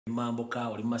Mamboka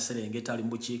oli Maserengeta oli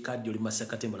Mbukiikaddi oli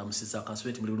Masakatemba la Musiza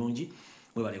Kansulet muri bulungi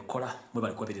mwe balekola mwe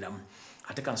balekwabereramu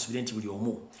ate kansubire nti buli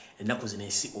omu ennaku zino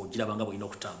ensi ogirabanga bwina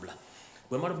okutambula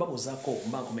bwe mala babuzaako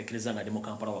mba nkomekereza nga ndi mu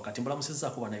Kampala wakati mbula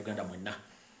musizaako bana Uganda mwenna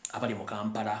abali mu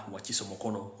Kampala wakiso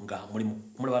mukono nga muli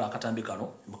bala akatambi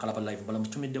kano mu Kalaba live bala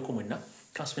mutumiddeko mwenna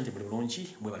kansulet muri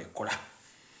bulungi mwe balekola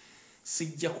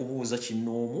sijja kubuuza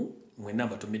kinoomu mwenna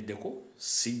batumiddeko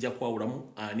sijja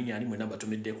kwawulamu ani mwenna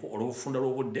batumiddeko olw'obufunda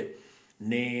lw'obudde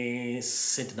ne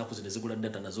sente naku zino zigula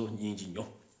data nazo nyingi nnyo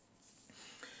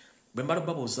bwe mbala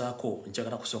babuuzaako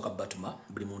njagala kusooka batuma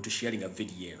buli muntu sharinga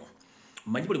video eno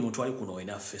mmanyi buli muntu ali kuno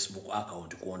olina Facebook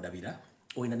account kuondabira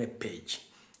olina ne page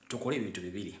tukole ebintu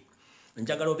bibiri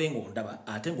njagala obe ng'ondaba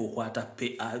ate ng'okwata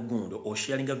gundo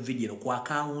osharinga video eno ku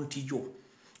account yo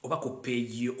oba ku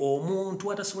page yo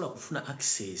omuntu atasobola kufuna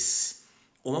access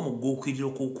oma mugukiriro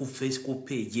ku Facebook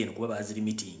page eno kuba baziri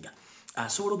meeting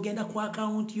asobola ogenda ku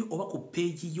account yo oba ku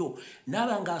page yo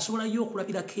nabanga asobola yo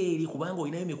okulabira keeri kubanga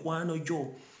olinayo mikwano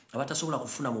gyo abatasobola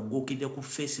kufuna mugukiriro ku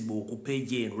Facebook ku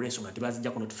page eno lensonga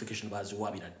tebazijja ku notification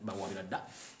baziwabira dda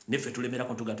neffe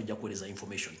tulemerako ntuga tujja kuweereza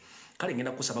information kale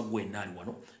ngenda kusaba gwe naali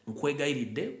wano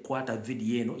nkwegayiridde kwata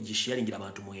video eno gisharingira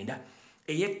abantu mwenda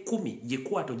eye 10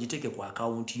 gikwata ogiteeke ku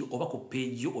account yo oba ku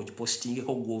page yo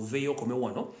ogipostingeko goveyo kome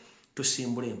wano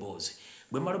tusimbule emboozi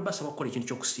bwe mala basaba kukola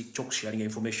ekintu ky'okusharinga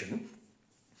information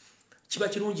kiba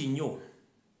kirungi nnyo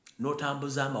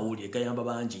n'otambuza amawulire gayamba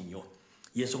bangi nnyo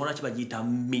yensonga kiba giyita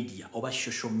media oba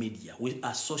social media we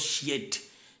associate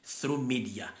through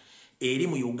media eri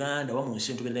mu Uganda oba mu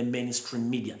nsi tubeera mainstream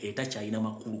media etakyalina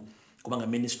makulu kubanga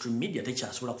mainstream media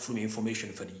tekyasobola kufulumya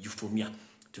information ffe gifulumya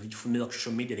tugifulumya ku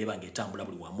social media nebanga etambula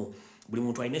buli wamu buli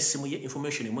muntu alina essimu ye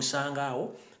information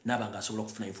emusangaawo nabanga asobola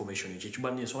kufuna information ekyo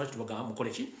kiba nsonga kitubagamba mukole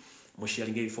ki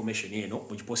musharinga information eno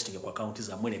mugipostinge ku account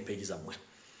zammwe ne page zammwe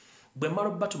bwe mmala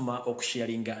batuma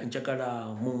okusharinga njagala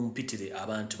mumpitire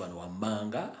abantu bano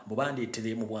wammanga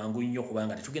mubandeetere mu bwangu nnyo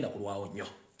kubanga tetugenda kulwawo nnyo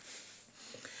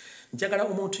njagala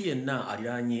omuntu yenna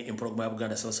aliranye empologoma ya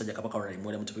Buganda Ssaabasajja Kabaka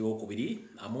mwera mutebi w'okubiri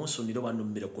amunsundire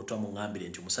bannummire kutwa mu ngambire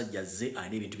nti omusajja azze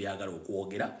alina ebintu byagala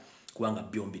okwogera kubanga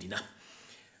byombirina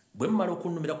bwe mmala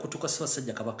okunnumira kutuka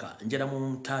Ssaabasajja Kabaka njala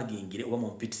muntagingire oba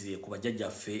mumpitire ku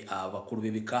bajjajjaffe abakulu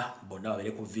b'ebika bonna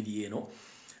babere ku video eno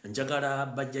njagala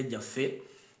bajjajjaffe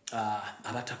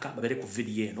abataka babere ku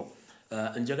video eno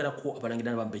njagala ko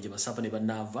abalangira bambeje basava ne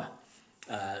banava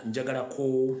njagala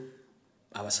ko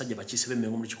abasajja bakiise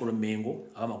b'emmengo mu kikolo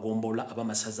mengo abamagombola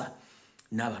abamasaza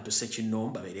n'abantu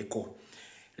sekinomba babereko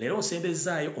lero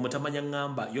nsembezaayo omutamanya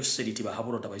ngamba yoseriti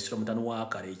bahabulota bayisira mutano wa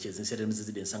kale ekyezensere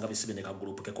muzizide nsanga bisibe ne ka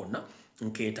group ke konna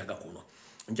nkeetaga kuno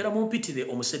njala mumpitire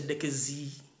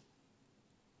omuseddekezi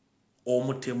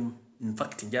omutemu in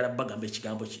fact njala bagamba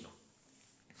ekigambo kino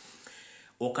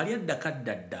okalya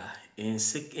ddakaddadda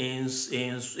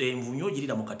envunyo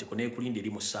girira mu katiko n'ekulinda eri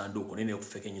mu ssanduuko nene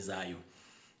okufekenyezaayo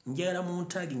njagala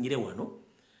muntagingire wano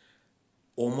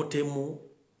omutemu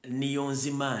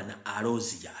Niyonzimana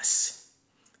Alozias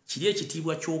kiri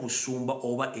ekitiibwa ky'obusumba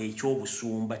oba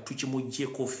eky'obusumba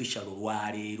tukimuggyeko official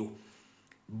olwaleero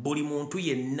buli muntu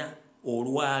yenna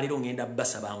olwaleero ngenda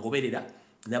basaba ngoberera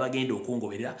n'abagenda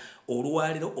okungoberera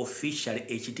olwaleero official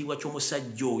ekitiibwa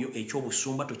ky'omusajja oyo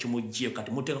eky'obusumba tukimuggyeko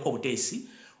kati muteekako obuteesi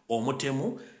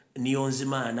omutemu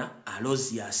Niyonzimana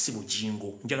Alozias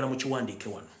Bujingo njagala mukiwandiike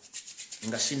wano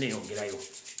nga sineyongerayo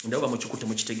ndaba mukikute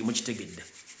mukitegedde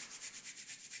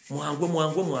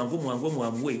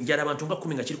mwangwe njala abantu nga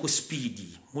 10 nga kiri ku speed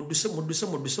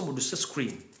mudduse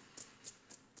screen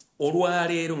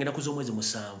olwaleero ngenda kuza omwezi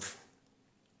 7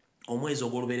 omwezi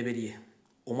ogw'olubereberye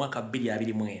omwaka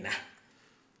 2024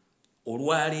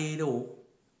 olwaleero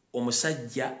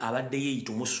omusajja abadde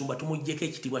yeeyita omusumba tumuggyeko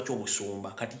ekitiibwa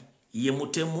ky'obusumba kati ye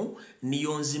mutemu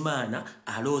Niyonzimana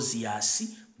Alozias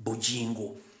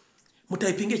Bujingo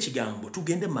mutaipinge ekigambo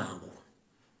tugende mangu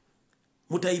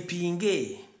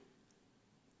mutaipinge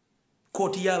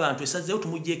koti y'abantu esazeewo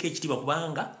tumuggyeko ekitiibwa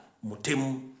kubanga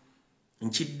mutemu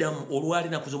nkiddamu olwali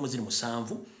naku z'omwezi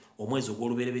 7 omwezi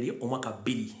ogw'olubereberye omwaka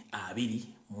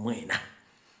 2024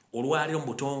 olwaliro mu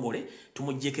butongole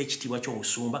tumuggyeko ekitiibwa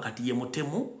ky'obusumba kati ye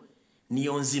mutemu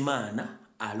Niyonzimana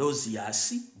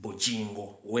Alozias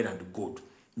Bujingo well and good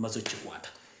maze kikwata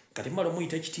kati mmala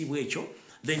omuyita ekitiibwa ekyo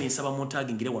then nsaba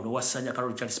muntagingire wano wasanya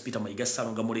Karol Charles Peter Mayiga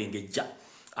Salonga Mulengejja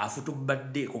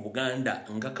afutubadde ku Buganda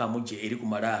nga kamuje eri ku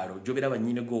malaalo jobera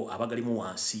banyinego abagalimu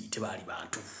wansi tebaali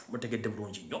bantu mutegedde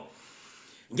bulungi nnyo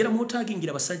njala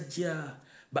muntagingire basajja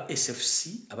ba SFC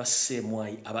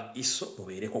abasemwai aba ISO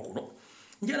mubeereko kuno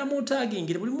njala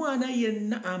muntagingire buli mwana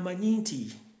yenna amanyi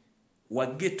nti wa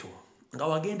ghetto nga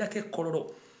wagendako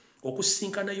ekkololo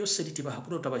okusinkana yo seriti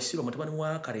bahapulo tabasiro mutabani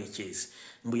wa Karekezi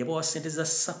mbu yabawa sente za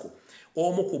sako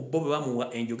omu ku bo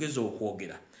bamuwa enjogezo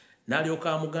okwogera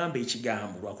n'alyoka amugamba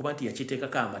ekigambo lwakuba nti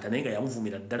yakiteekako amata naye nga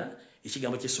yamuvumira ddala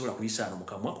ekigambo kisobola kuyisaano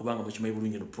mukamwa kubanga mukimanyi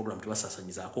bulungi no program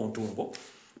tebasaasanyizaako ntungo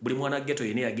buli mwana ghetto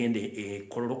yene yagende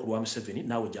kololo ku lwa Museveni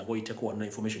naawe jangu oyiteko wano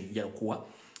information njala kuwa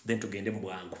then tugende mu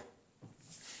bwangu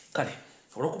kale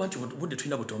olwokuba nti budde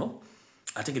tulina butono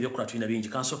ate ng'ebyokukola tulina bingi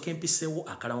kansooka empiseewo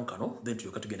akalamu kano then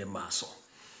tulyoka tugende mu maaso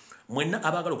mwenna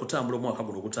abaagala okutambula omwaka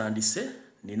guno ogutandise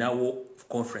ninawo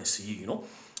conference yiino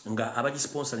nga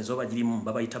abagisponsoriza oba bagirimu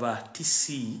babayita ba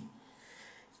TCSJI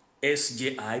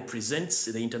presents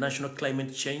the International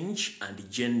Climate Change and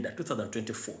Gender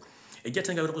 2024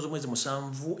 ejjatenga biro mwezi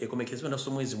musanvu ekomekezebwa na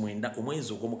mwezi mwenda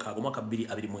omwezi ogw'omukaaga omwaka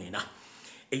 2024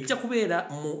 ejja kubeera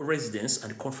mu Residence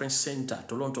and Conference Center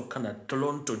Toronto, Canada,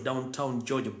 Toronto Downtown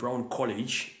George Brown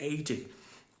College 80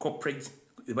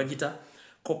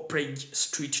 Copridge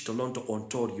Street Toronto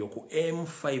Ontario ku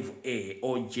M5A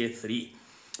OJ3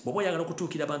 bw'oba oyagala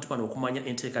okutuukira abantu bano okumanya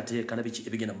enteekateeka na biki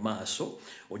ebigenda mu maaso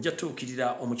ojja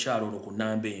tuukirira omukyalo ono ku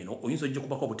nnamba eno oyinza ojja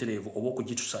kubako obutereevu oba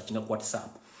okugitusakinga ku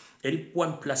WhatsApp eri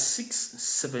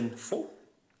 1+674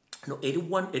 no eri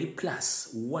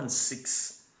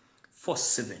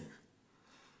 +1647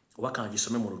 oba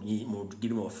kangisome mu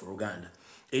lugirimi waffe Oluganda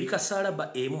eri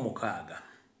kasaalaba emu mukaaga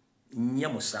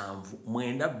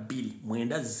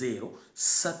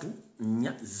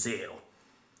 42920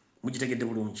 mugitegedde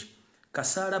bulungi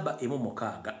kasaalaba emu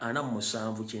mukaaga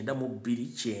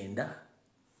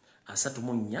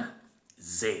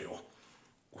 47930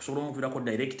 osobola omutwirako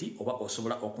direct oba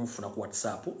osobola okumufuna ku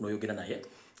WhatsApp n'oyogera naye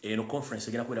eno conference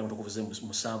egenda kubeera mutukuvuze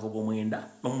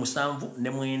musanvu ne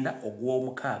mwenda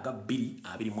ogw'omukaaga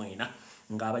 2024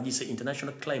 ng'abagise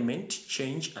International Climate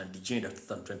Change and Gender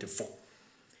 2024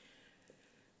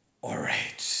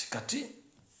 alright kati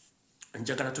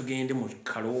njagala tugende mu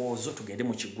kalowoozo tugende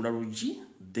mu kigula lugi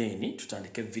then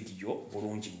tutandike video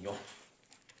bulungi nnyo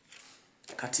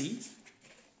kati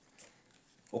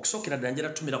okusookera ddala njala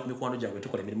tumira ku mikwano gyabwe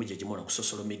tukola emirimu gye gimu ku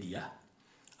social media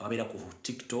ababeera ku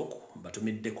TikTok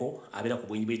mbatumiddeko abeera ku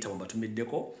bwenyi bw'ebitabo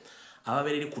mbatumiddeko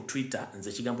ababeera ku Twitter nze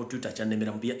ekigambo Twitter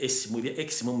kyannemera mu bya X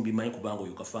mu bimanyi kubanga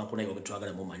oyo kafanko naye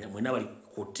obetwagala mumanya mwena abali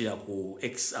kutira ku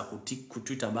X ku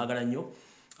Twitter mbagala nnyo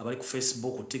abali ku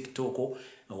Facebook ku TikTok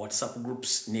WhatsApp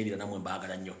groups n'ebira namwe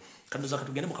mbagala nnyo kandoza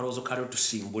katugende mu kalowoozo kalero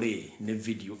tusimbule ne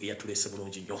video eyatulese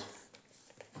bulungi nnyo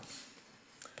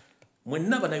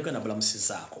mwenna bannayuganda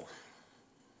balamusizaako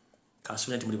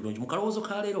kansubira muli bulungi mu kalowoozo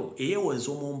kalero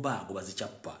eyeeweza omumbago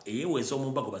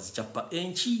bazikyappa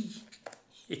enki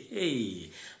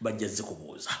bajja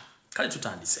zikubuuza kale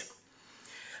tutandise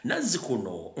nazzi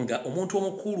kuno nga omuntu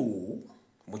omukulu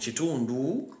mu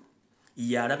kitundu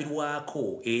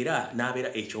yalabirwako era n'abeera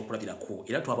ekyokulabirako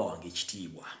era twabawanga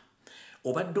ekitiibwa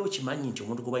obadde okimanyi nti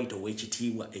omuntu gwe bayita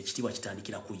ow'ekitiibwa ekitiibwa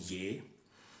kitandikira ku ye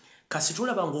kasi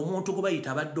tulaba ng'omuntu gwe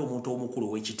bayita abadde omuntu omukulu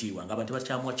ow'ekitiibwa ng'abantu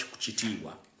bakyamuwa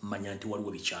kitiibwa manya nti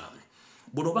waliwo bikyamu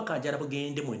buno bakajala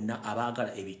bugende mwenna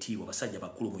abaagala ebitiibwa basajja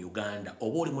bakulu mu Uganda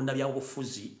oba oli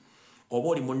munnabyabufuzi oba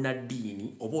oli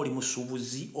munnaddiini oba oli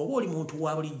musuubuzi oba oli muntu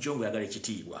wa bulijjo ng'oyagala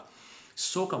ekitiibwa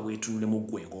sooka weetunule mu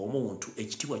ggwe ng'omuntu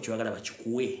ekitiibwa kyoyagala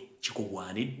bakikuwe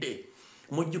kikugwanidde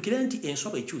mujjukire nti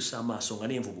enswa bw'ekyusa amaaso nga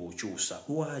n'envubu okyusa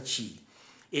lwaki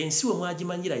ensi we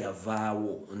mwagimanyira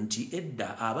yavaawo nti edda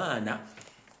abaana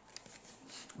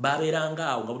babeeranga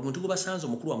awo nga buli muntu gwe basanze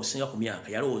omukulu wamusinga ku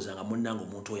myaka yalowoozanga munnanga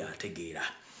omuntu oyo ategeera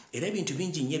era ebintu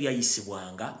bingi nnyo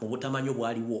ebyayisibwanga mu butamanya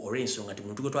obwaliwo olw'ensonga nti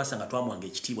muntu gwe twasanga twamwanga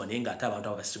ekitiibwa naye ng'ate abantu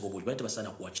abasinga obuli bali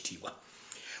tebasaana kuwa kitiibwa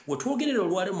we twogerera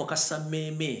olwali mu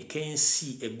kasammeme k'ensi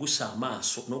eggusa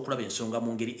amaaso n'okulaba ensonga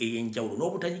mu ngeri ey'enjawulo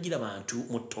n'obutanyigira bantu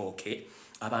mu ttooke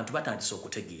abantu batandise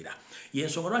okutegeera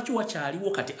yensonga lwaki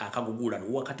wakyaliwo kati akagugulano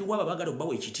wakati w'abo abaagala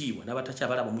obbawa ekitiibwa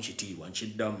n'abatakyabalabamu kitiibwa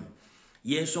nkiddamu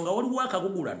yensonga waliwo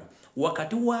akagugulano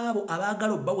wakati w'abo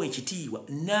abaagala obbawa ekitiibwa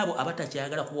n'abo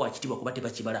abatakyagala kubawa kitiibwa kuba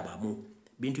tebakibalabamu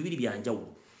bintu biri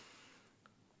byanjawulo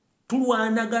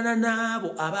tulwanagana n'abo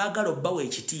abaagala obbawa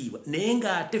ekitiibwa naye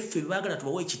ng'ate ffe baagala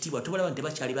tubawa ekitiibwa tubalaba nti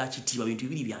tebakyali bakitiibwa bintu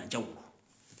bibiri byanjawulo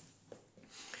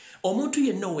omuntu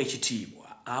yenna ow'ekitiibwa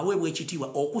aweebwa ekitiibwa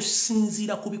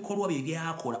okusinziira ku bikolwa bye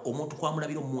byakola omuntu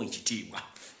kwamulabira omuwa ekitiibwa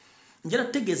njala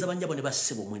tutegeeza banjabo ne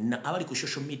bassebo mwenna abali ku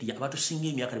social media abatusinga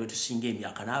emyaka ne betusinga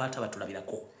emyaka n'abata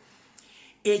batulabirako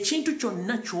ekintu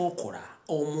kyonna ky'okola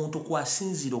omuntu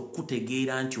kwasinziira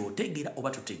okukutegeera nti otegeera oba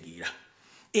tutegeera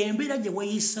embeera gye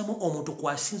weeyisamu omuntu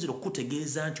kwasinziira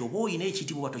okukutegeeza nti oba oyina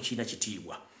ekitiibwa oba tokirina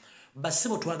kitiibwa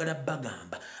bassebo twagala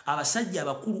bagamba abasajja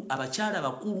abakulu abakyala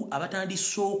abakulu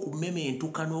abatandise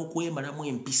okumementuka n'okwemalamu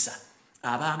empisa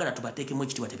abaagala tubateekemu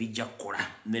ekitiibwa tebijja kukola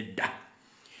nedda.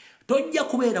 Tojja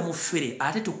kubeera mufere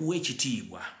ate tukuwa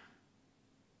ekitiibwa.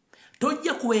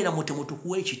 Tojja kubeera mutemu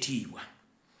tukuwa ekitiibwa.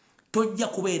 Tojja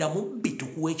kubeera mubbi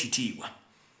tukuwa ekitiibwa.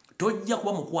 Tojja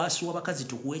kuba mukwasi w'abakazi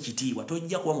tukuwa ekitiibwa.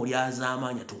 Tojja kuba mulyaza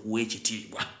amaanya tukuwa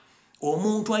ekitiibwa.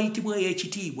 Omuntu ayitibwa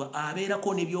ekitiibwa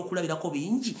abeerako n'ebyokulabirako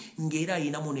bingi ng'era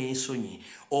ayinamu n'ensonyi.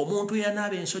 Omuntu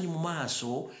eyanaaba ensonyi mu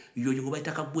maaso yoyo gwe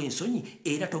bayita kagwa ensonyi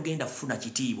era togenda kufuna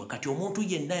kitiibwa. Kati omuntu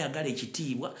yenna ayagala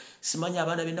ekitiibwa, simanyi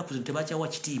abaana b'ennaku zino tebakyawa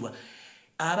kitiibwa.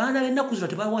 Abaana b'ennaku zino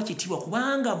tebawa kitiibwa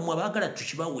kubanga mmwe abaagala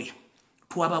tukibawe.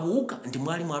 Twababuuka nti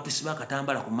mwali mwatusiba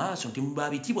akatambala ku maaso nti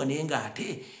mubabitiibwa naye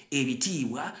ng'ate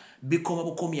ebitiibwa bikoma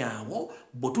bukomyawo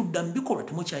bwe tudda mu bikolwa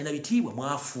temukyalina bitiibwa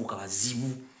mwafuuka bazibu.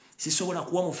 Sisobola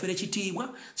kuwa mufere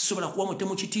kitiibwa, sisobola kuwa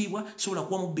mutemu kitiibwa, sisobola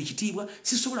kuwa mubbi kitiibwa,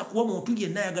 sisobola kuwa muntu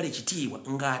yenna ayagala ekitiibwa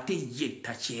ng'ate ye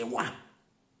takyewa.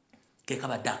 Ke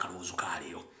kabadde akalowoozo ka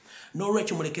leero.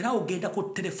 N'olwekyo mulekerawo ogenda ku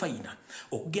telefayina,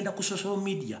 okugenda ku social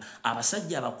media,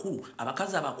 abasajja abakulu,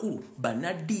 abakazi abakulu,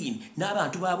 bannaddiini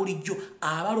n'abantu ba bulijjo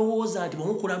abalowooza nti bwe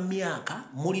mukula mu myaka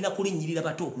mulina kulinnyirira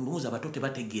bato, ndowooza abato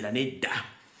tebategeera nedda.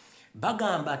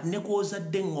 Bagamba nti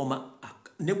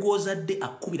ne gw'ozadde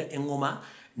akkubira eŋŋoma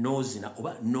n'ozina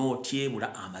oba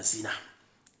n'otyebula amazina.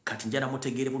 Kati njala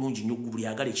mutegeere bulungi nnyo buli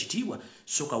ayagala ekitiibwa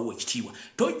sooka wuwa ekitiibwa.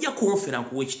 Tojja kunfera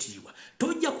nkuwa ekitiibwa.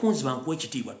 Tojja kunziba nkuwa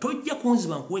ekitiibwa. Tojja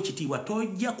kunziba nkuwa ekitiibwa.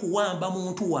 Tojja kuwamba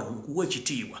muntu wano nkuwa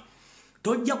ekitiibwa.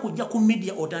 Tojja kujja ku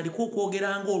media otandika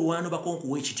okwogera ng'olwano bako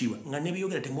nkuwa ekitiibwa nga ne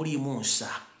byogera temuliimu nsa.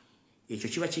 Ekyo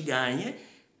kiba kiganye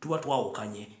tuba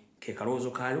twawukanye. Ke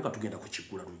kalowoozo kaalyo katugenda ku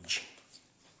kiggula luggi.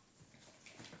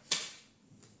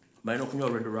 Balina okunywa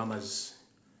Red Ramas.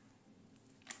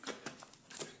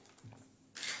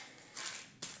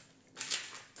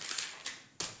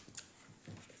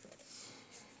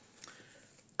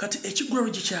 Kati ekiggula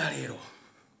luggi kya leero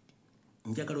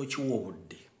njagala okiwa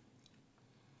obudde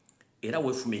era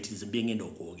weefumiitirize bye ngenda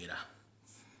okwogera.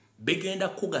 Bigenda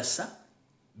kugasa,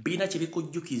 birina kye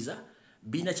bikujjukiza,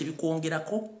 birina kye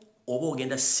bikwongerako oba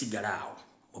ogenda sigala awo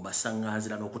mu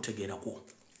masaŋŋanzira n'okutegeerako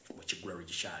mu kiggula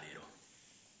luggi kya leero.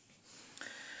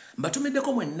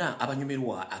 Mbatumiddeko mwenna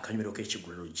abanyumirwa akanyumiro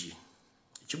k'ekiggula luggi.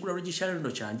 Ekiggula luggi kya leero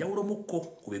nno kya njawulo mukko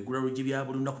ku biggula luggi bya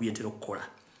buli lunaku bye ntera okukola.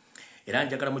 Era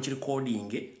njagala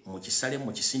mukirikodinge, mukisale,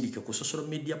 mukisindike ku social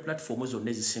media platform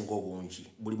zonna ezisinga obungi.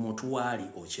 Buli muntu waali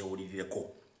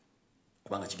okyewulirireko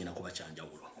kubanga kigenda kuba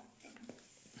kyanjawulo.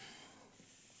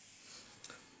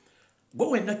 Gwe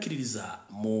wenna akkiririza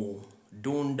mu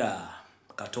Dunda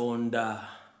Katonda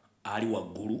ali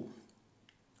waggulu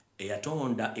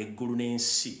eyatonda eggulu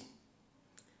n'ensi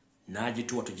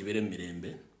n'agituwa tugibeere mu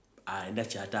mirembe, ayenda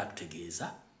ky'ate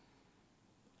atutegeeza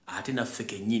ate naffe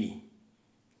kennyini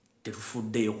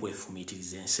tetufuddeyo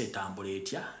kwefumiitiriza ensi etambula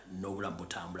etya n'obulamu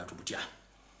butambula tubutya.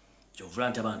 Kyovula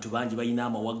nti abantu bangi balina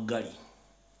amawaggali,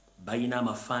 balina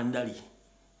amafandali,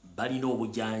 balina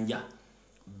obujanja,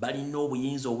 balina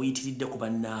obuyinza obuyitiridde ku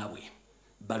bannaabwe.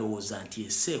 Balowooza nti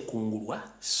ensi ekungulwa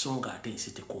so nga ate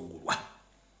ensi tekungulwa.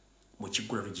 Mu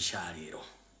kiggula luggi kya leero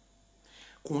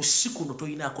ku nsi kuno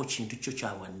toyinaako kintu kyo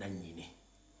kya bwannannyini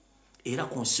era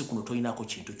ku nsi kuno toyinaako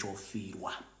kintu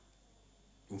ky'ofiirwa.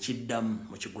 Nkiddamu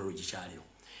mu kiggula luggi kya leero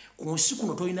ku nsi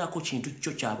kuno toyinaako kintu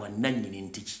kyo kya bwannannyini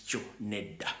nti kikyo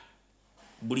nedda.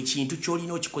 Buli kintu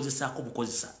ky'olina okikozesaako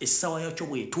bukozesa, essaawa yakyo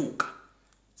bw'etuuka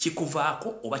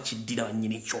kikuvaako oba kiddira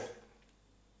bannyini kyo.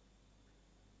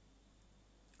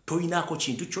 Toyinaako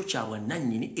kintu kyo kya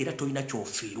bwannannyini era toyina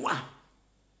ky'ofiirwa.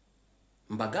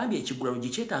 Mbagambye ekiggula luggi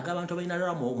kyetaaga abantu abalina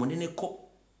lwamo omuneneko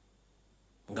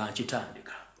nga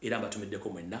nkitandika era mbatumiddeko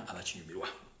mwenna abakinyumirwa.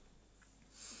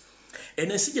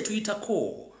 Eno ensi gye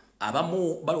tuyitako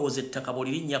abamu balowooza ettaka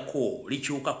bw'olirinnyako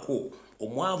likyukako,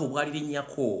 omwavu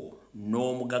bw'alirinnyako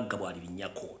n'omugagga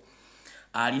bw'alirinnyako,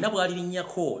 alina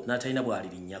bw'alirinnyako n'atalina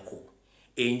bw'alirinnyako.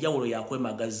 Enjawulo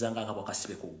yakwemagaza ng'akabwa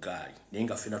kasibe ku ggaali naye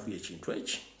nga ffenna tuye ekintu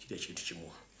eki kiri ekintu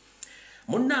kimu.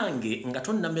 Munnange nga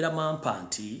tonnamera mampa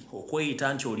nti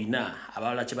okweyita nti olina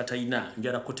abalala kye batalina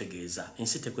njala kutegeeza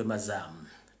ensi tekwemazaamu.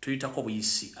 Tuyitako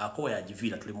buyisi akoba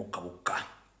yagiviira tuli mukka bukka.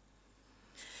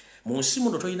 Mu nsi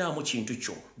muno toyinaamu kintu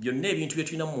kyo. Byonna ebintu bye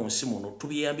tulina mu nsi muno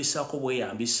tubyeyambisaako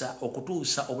bweyambisa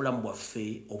okutuusa obulamu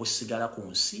bwaffe obusigala ku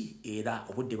nsi era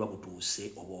obudde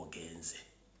babutuuse oba ogenze.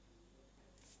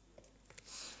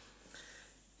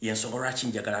 Yensonga lwaki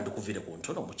njagala ndikuviire ku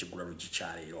ntono mu kiggula luggi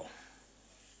kya leero.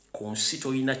 Ku nsi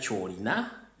toyina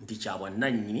ky'olina nti kya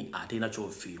bwannannyini ate na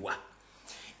ky'ofiirwa.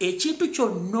 Ekintu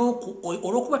kyonna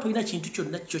olw'okuba tolina kintu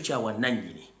kyonna kyo kya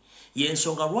bwannannyini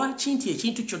yensonga lwaki nti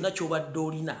ekintu kyonna ky'obadde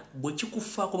olina bwe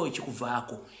kikufaako oba bwe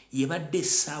kikuvaako yebadde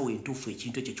essaawa entuufu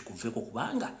ekintu ekyo kikuveeko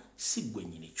kubanga si ggwe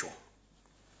nnyini kyo.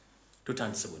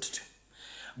 tutandise bwetute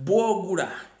bwogula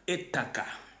ettaka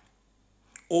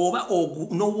oba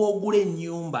n'obwogula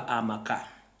ennyumba amaka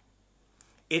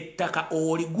ettaka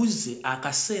oliguze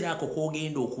akaseera ako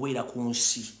k'ogenda okubeera ku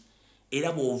nsi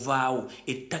era bw'ovaawo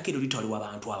ettaka eryo litwalibwa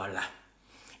abantu abalala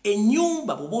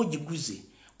ennyumba bw'oba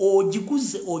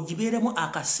ogiguze ogibeeremu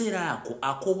akaseera ako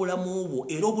ak'obulamu bwo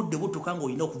era obudde butuuka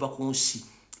ng'olina okuva ku nsi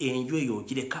enju eyo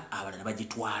ogireka abalala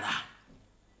bagitwala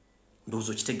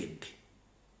ndowooza okitegedde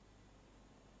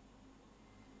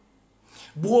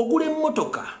bw'ogula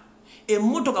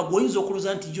emmotoka gw'oyinza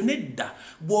okulooza nti yo nedda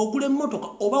bw'ogula emmotoka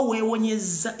oba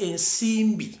weewonyezza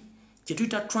ensimbi kye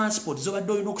tuyita transport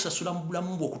zobadde olina okusasula mu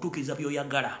bulamu bwo okutuukiriza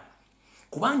by'oyagala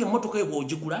kubanga emmotoka eyo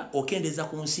bw'ogigula okendeeza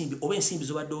ku nsimbi oba ensimbi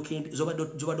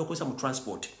zobadde okozesa mu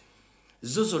transport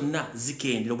zo zonna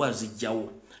zikendera oba zijjawo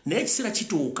naye ekiseera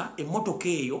kituuka emmotoka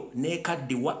eyo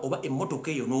n'ekaddiwa oba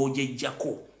emmotoka eyo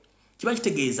n'ogyejjako kiba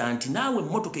kitegeeza nti naawe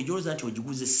emmotoka egyolooza nti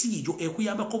ogiguze siigyo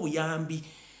ekuyambako buyambi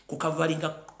ku kavalinga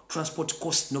transport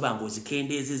cost noba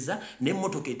ng'ozikendeezezza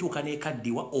n'emmotoka etuuka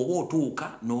n'ekaddiwa oba otuuka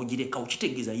n'ogireka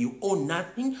okitegeeza you own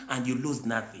nothing and you lose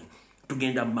nothing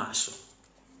tugenda mu maaso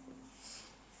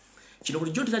kino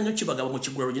bulijjo ntera nnyo kibagaba mu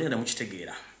kigulalo gye ngenda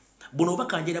mukitegeera buno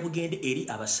obakanjera bugende eri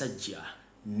abasajja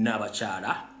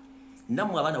n'abakyala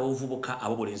nammwe abaana b'obuvubuka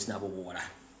ab'obulenzi n'ab'obuwala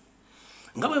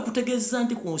nga bwe kutegeeza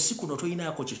nti ku nsi kuno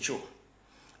tolinaako kikyo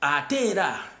ate era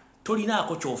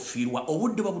tolinaako ky'ofiirwa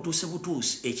obudde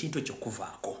butuuse ekintu ekyo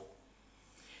kuvaako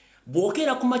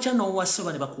bw'okeera ku makya n'owasa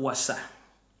oba ne bakuwasa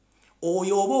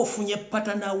oyo oba ofunye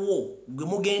patanawo gwe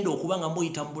mugenda okuba nga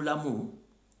muyita mu bulamu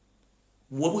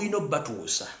we bulina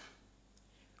obbatuusa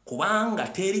kubanga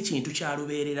teri kintu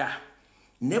kyalubeerera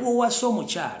ne bw'owasa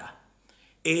omukyala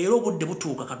era obudde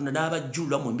butuuka Katonda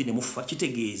n'abajjulula mu mbi ne mufa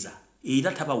kitegeeza era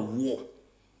tabawo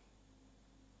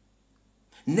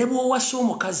ne bw'owasa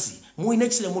omukazi mulina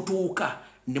ekiseera mutuuka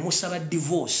ne musaba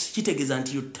divorce kitegeeza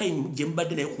nti yo time gye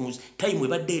mubadde naye ku time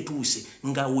ebadde etuuse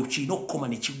nga wekirina okukoma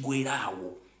ne kiggweeraawo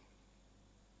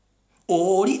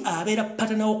oli abeera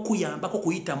patana okuyambako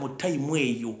kuyita mu time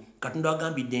eyo Katonda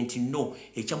agambidde nti no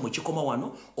ekyammwe kikoma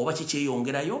wano oba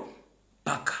kikyeyongerayo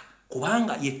paka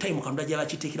kubanga ye time Katonda gyaba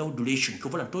kiteekerawo duration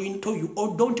kyobala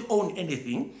you don't own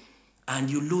anything and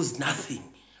you lose nothing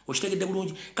okitegedde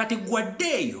bulungi kati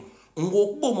gwaddeeyo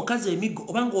ng'okuba omukazi emiggo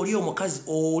oba ng'oli omukazi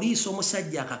oliisa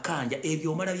omusajja akakanja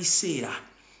ebyo omala biseera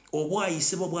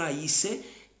obwayise bwayise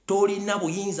tolina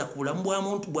buyinza ku bulamu bwa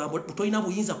muntu tolina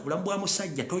buyinza ku bulamu bwa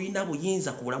musajja tolina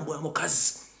buyinza ku bulamu bwa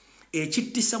mukazi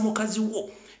ekittisa mukazi wo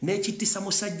n'ekittisa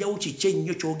musajja wo kiki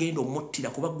ennyo ky'ogenda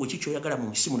omuttira kuba gwe kikyoyagala mu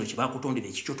nsi muno kye baakutondera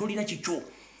ekikyo tolina kikyo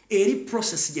eri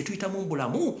process gye tuyitamu mu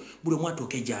bulamu buli omu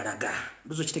atooke gy'alaga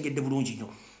ndozo kitegedde bulungi nnyo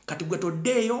kati gwe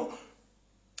toddeeyo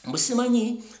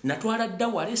musimanyi natwala dda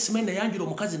wale simanyi nayanjula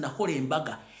omukazi nakola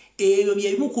embaga ebyo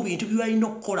byebimu ku bintu byalina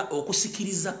okukola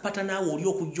okusikiriza patanaawe oli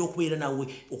okujja okubeera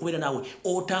naawe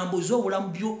otambuze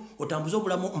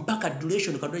obulamu mpaka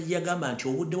duration Katonda gye yagamba nti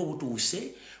obudde bwo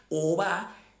butuuse oba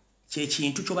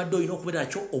kyekintu kyobadde olina okubeera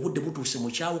nakyo obudde butuuse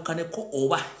mukyawukaneko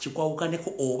oba kikwawukaneko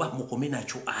oba mukome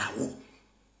nakyo awo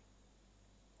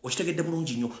okitegedde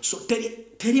bulungi nnyo so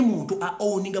teri muntu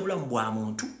owninga bulamu bwa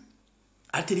muntu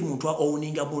ateri muntu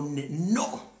owninga munne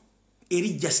no it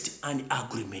is just an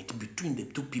agreement between the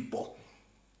two people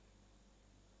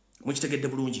mukitegedde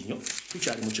bulungi nnyo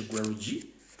tukyali mu kiggulalogi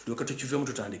tulyoka tukivemu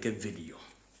tutandika evidiyo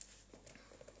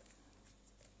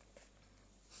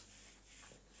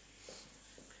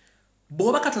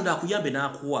bw'oba Katonda akuyambe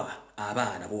n'akuwa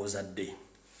abaana b'ozadde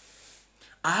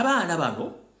abaana bano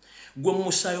gwe mu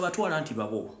musaayi batwala nti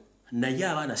babo naye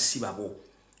abaana si babo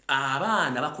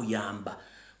abaana bakuyamba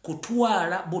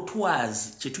kutwala butwazi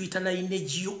kye tuyita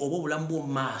lineageyo oba obulamu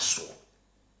bw'omu maaso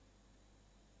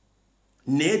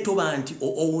naye toba nti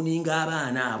owuninga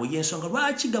abaana abo yensonga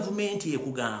lwaki gavumenti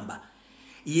ekugamba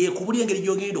yekubulya engeri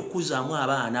gy'ogenda okukuzaamu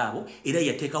abaana abo era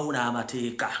yateekawo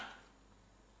n'amateeka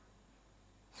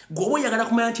gwoba oyagala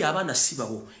kumanya nti abaana si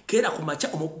babo keera ku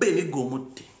makya omubba emigga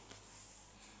omutte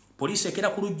poliisi ekera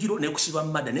ku lugiro nekusiba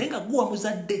mada naye nga guwa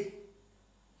muzadde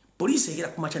poliisi ekera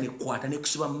ku makya nekukwata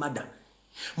nekusiba mada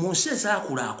mu nsi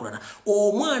ezaakulaakulana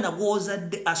omwana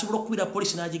gw'ozadde asobola okukubira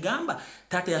poliisi n'agigamba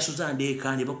taata yasuza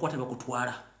ndeeka ne bakukwata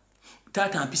bakutwala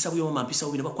taata mpisa buyo mama mpisa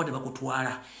buyo ne bakukwata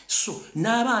bakutwala so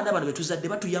n'abaana bano betuzadde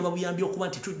batuyamba buyambi okuba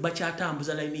nti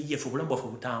bakyatambuza layini yefu obulamu bwaffe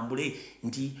butambule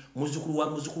nti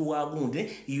muzukulu wa gunde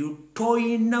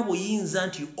toyina buyinza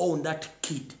nti you own that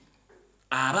kid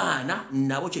abaana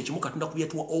nabo kyekimu Katonda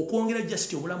kubyatuwa okwongera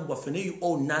just obulamu bwaffe ne you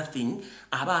own nothing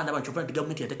abaana bantu nti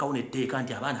gavumenti yateekawo netteeka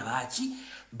nti abaana baaki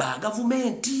ba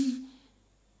gavumenti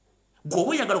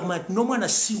Gwowe yagala kumanya no mwana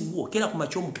siwo kera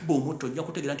kumacho omutuba omuto ojja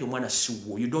kutegeera nti omwana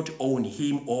siwo. You don't own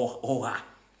him or her.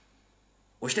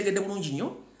 Okitegedde bulungi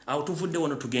nnyo? Awo tuvudde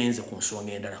wano tugenze ku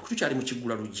nsonga endala. Tukyali mu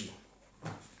Kigula Lugi.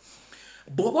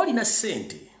 Bw'oba olina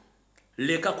ssente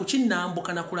leka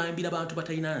kukinnambuka na kulambira abantu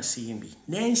batalina nsimbi.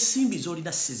 N'ensimbi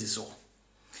z'olina si zizo.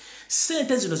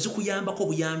 Ssente zino zikuyambako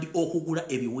buyambi okugula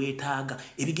ebiweetaaga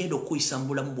ebigenda okukuyisa mu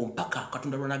bulamu bwo mpaka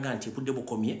Katonda lw'alaga nti obudde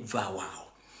bukomye vaawaawo.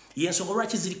 Y'ensonga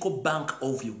lwaki ziriko Bank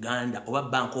of Uganda oba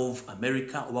Bank of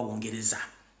America oba Bungereza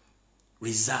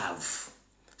Reserve.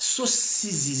 So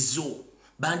si zizo.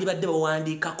 Bandibadde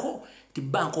bawandiikako ti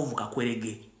Bank of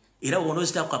Kakwerege. Era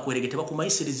wonozita ku Kakwerege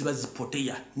tebakumayisire ziba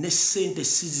zipoteya. Ne ssente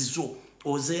si zizo.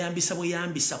 Ozeyambisa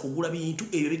bweyambisa kugula bintu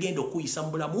ebyo bigenda okuyisa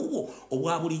mu bulamu bwo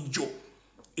obwa bulijjo.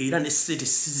 Era ne ssente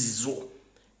si zizo.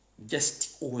 Just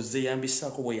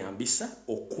ozeyambisako bweyambisa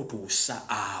okutuusa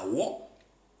awo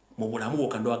mu bulamu bwo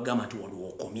kandi wagamba nti waliwo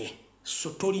okomye. So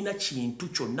tolina kintu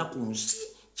kyonna ku nsi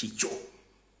kikyo.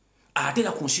 Ate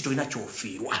era ku nsi tolina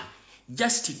kyofiirwa.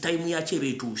 Just time yakyo eba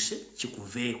etuuse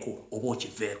kikuveeko oba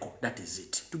okiveeko. That is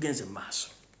it. Tugenze mu maaso.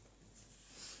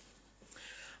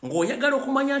 Ng'oyagala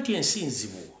okumanya nti ensi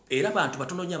nzibu era abantu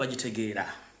batono nnyo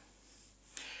abagitegeera.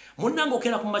 Munnange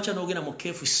okera ku makya n'ogenda mu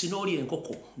KFC n'oli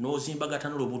enkoko n'ozimbagata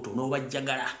n'olubuto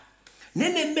n'obajjagala.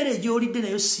 Nene emmere gy'olidde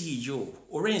nayo siijo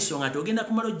olw'ensonga nti ogenda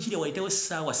kumala ogire wayitewo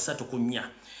essaawa 3 ku 4.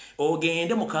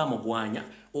 Ogende mukaamugwanya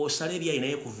osale ebyayi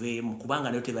naye kuveemu kubanga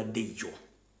nayo tebadde ejjo.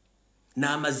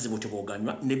 N'amazzi bwe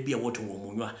teboganywa nebbiya bw'ote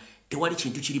bw'omunywa. Tewali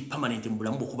kintu kiri permanent mu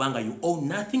bulamu bwo kubanga you own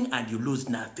nothing and you lose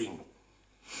nothing.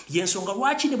 Y'ensonga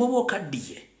lwaki ne bw'oba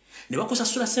okaddiye ne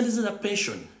bakusasula ssente za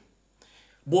pension.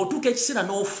 Bw'otuuka ekiseera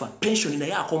n'ofa pension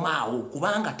naye akomaawo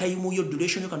kubanga time yo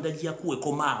duration yo kandi yakuwe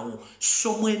komaawo.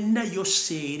 So mwenna yo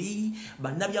seeri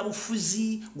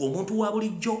bannabyabufuzi ng'omuntu wa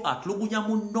bulijjo atulugunya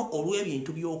munno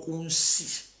olw'ebintu by'oku nsi.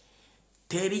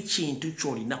 Teri kintu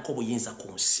ky'olinako buyinza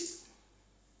ku nsi.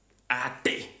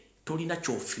 Ate tolina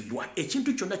kyofiirwa.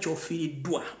 Ekintu kyonna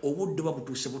kyofiiriddwa obudde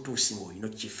butuuse ng'olina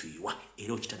kifiirwa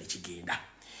era okitane kigenda.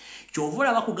 Kyova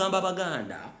olaba kugamba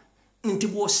Abaganda nti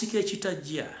bw'osika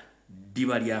ekitajja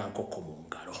ddiba lya nkoko mu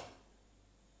ngalo.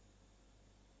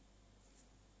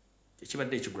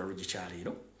 Ekibadde Ekigula Lugi kya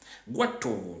leero gwatta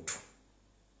omuntu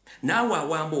naawe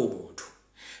awamba omuntu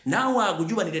naawe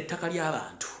agujubanira ettaka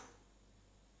ly'abantu.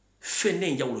 Ffenna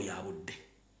enjawulo ya budde.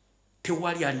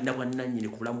 Tewali alina bwannannyini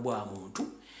ku bulamu bwa muntu.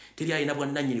 Teri alina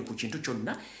bwannannyini ku kintu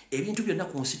kyonna. Ebintu byonna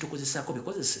ku nsi tukozesaako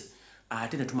bikozese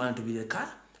ate ne tumala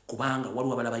tubireka kubanga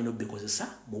waliwo abalala balina obikozesa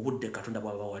mu budde Katonda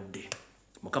bw'abawadde.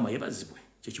 Mukama yeebazibwe.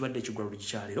 Kyekibadde Ekigula Lugi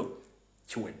kya leero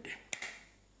kiwedde.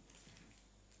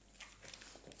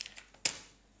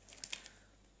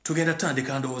 Tugenda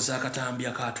tutandika ndowooza akatambi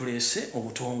akatuleese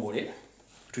obutongole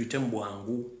tuyite mu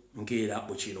bwangu ng'era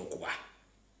bwekiina okuba.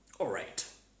 Alright.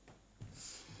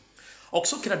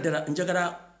 Okusookera ddala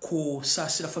njagala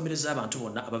kusaasira famire z'abantu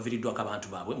bonna abaviiriddwako abantu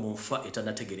baabwe mu nfa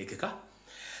etannategerekeka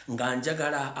nga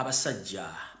njagala abasajja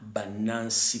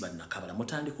bannansi bannakabala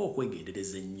mutandika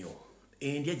okwegendereza ennyo.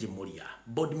 Endya gye mulya,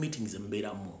 board meetings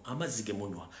embeeramu, amazzi ge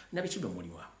munywa, nabiki bye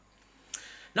munywa.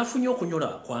 Nafunye okunyola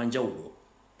kwa njawulo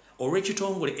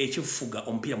olw'ekitongole ekifuga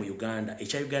omupiira mu Uganda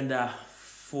ekya Uganda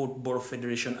Football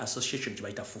Federation Association kye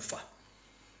bayita FUFA.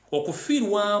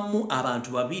 Okufiirwamu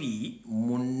abantu 2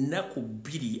 mu nnaku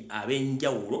 2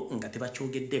 ab'enjawulo nga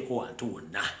tebakyogeddeeko wantu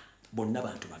wonna. Bonna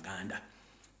bantu Baganda.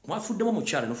 Mwafuddemu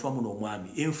omukyala n'ofuamu n'omwami.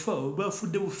 Enfa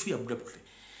bafudde bufi abruptly.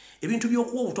 Ebintu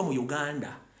by'okuwa obutwa mu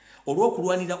Uganda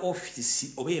olw'okulwanira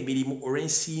office oba emirimu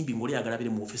olw'ensimbi ng'oli agalabire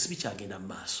mu office bikyagenda mu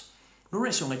maaso.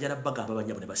 N'olw'ensonga gyala bagamba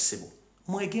banyabo ne bassebo.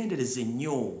 Mwegendereze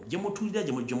nnyo gye mutuulira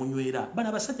gye munywera. Bano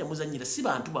abasajja muzannyira si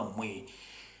bantu bammwe.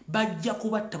 Bajja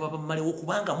kubatta babamalewo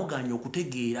kubanga muganya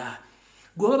okutegeera.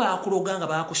 Gwe baba bakuloga nga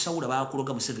bakusawula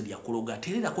bakuloga Museveni yakuloga.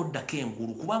 Tererako ddako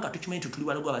engulu kubanga tukimanyi tuli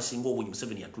balogo abasinga obungi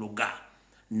Museveni yatuloga.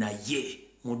 Naye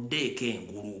muddeeko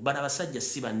engulu. Bano abasajja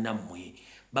si bannammwe.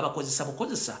 Babakozesa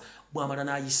bukozesa bw'amala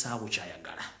n'ayisaawo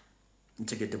kyayagala.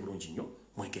 Ntegedde bulungi nnyo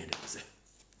mwegendereze.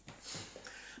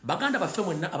 Baganda baffe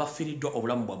mwenna abafiiriddwa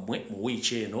obulamu bwammwe mu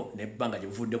wiiki eno n'ebbanga gye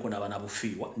buvuddeko n'abaana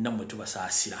bufiirwa nammwe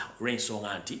tubasaasira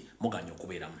olw'ensonga nti muganya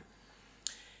okubeeramu.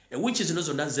 Ewiiki zino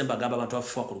zonna nze mbagamba abantu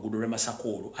abafiirwa ku luguudo lw'e Masaka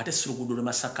olwo ate si luguudo lw'e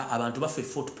Masaka abantu baffe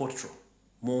Fort Portal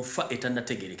mu nfa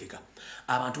etannategerekeka.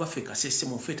 Abantu baffe Kasese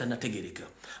mu nfa etannategerekeka.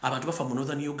 Abantu bafa mu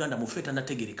Northern Uganda mu nfa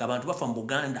etannategerekeka. Abantu bafa mu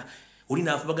Buganda oli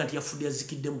n'avuga nti yafudde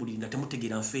yazikidde mu buliri nga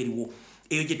temutegeera nfa eriwo.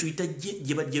 Eyo gye tuyita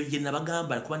gye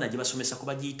nabagamba kuba gye basomesa ku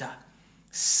bagiyita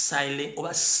silent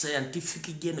oba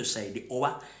scientific genocide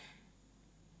oba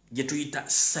gye tuyita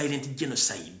silent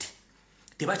genocide.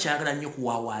 Tebakyagala nnyo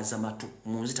kuwawaaza matu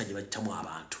mu nzita gye bagitamu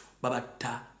abantu.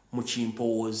 babatta mu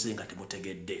kimpowooze nga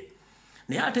temutegedde.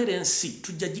 Naye ate era ensi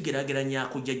tujja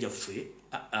gigeraageranyako jjajjaffe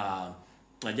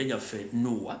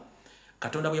Nuwa.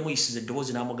 Katonda bwe yamuyisiza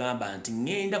eddoboozi n'amugamba nti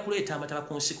ŋŋenda kuleeta amataba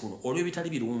ku nsi kuno olw'ebitali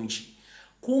birungi.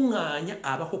 Kuŋŋaanya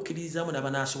abakukkiririzaamu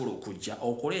n'abanaasobola okujja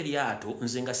okole eryato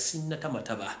nze nga sinnata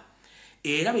mataba.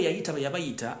 Era bwe yayita bwe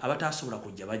yabayita abataasobola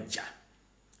kujja bajja.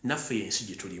 Naffe ensi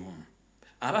gye tulimu.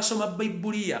 Abasoma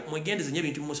Bayibbuliya mwegendeze nnyo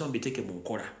ebintu bimusoma biteeke mu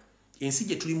nkola. Ensi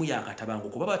gye tulimu yakatabango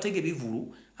kuba batege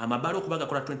ebivulu amabala okuba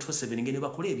gakola 24/7 ngene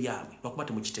bakole ebyabwe bakuba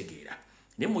temukitegeera.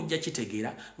 Naye mujja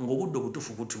kitegeera ng'obudde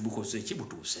obutuufu bukoze ki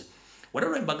butuuse.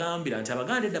 Waliwo bagambira nti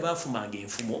Abaganda edda baafumanga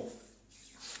enfumo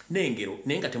n'engero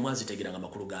naye nga temwazitegeeranga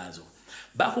amakulu gaazo.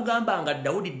 Bakugamba nga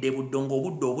Dawudi ddebuddo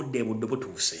ng'obudde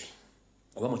butuuse.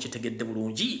 Oba mukitegedde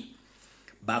bulungi?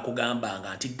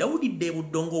 Bakugambanga nti Dawudi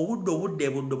ddebuddo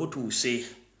ng'obudde butuuse.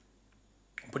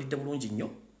 Mpulidde bulungi nnyo?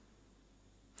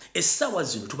 Essaawa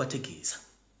zino tubategeeza.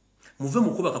 Muve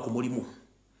mu kubaka ku mulimu.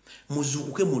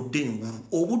 Muzuukuke mudde engulu.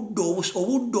 Obudde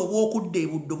obw'okudda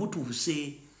ebuddo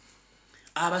butuuse.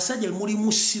 Abasajja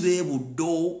mulimu si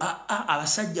beebuddo.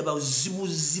 Abasajja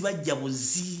bazibuzi bajja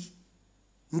buzi.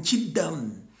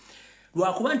 Nkiddamu.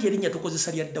 Lwakuba nti erinnya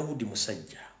tukozesa lya Dawudi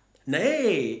musajja.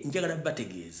 Naye njagala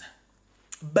bategeeza.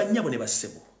 Bannyabo ne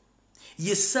bassebo.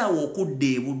 Yessaawa okudda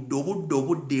ebuddo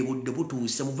obudde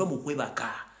butuuse muve mu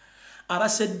kwebaka.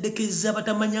 Abaseddekeza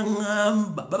batamanya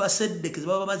ngamba babaseddekeza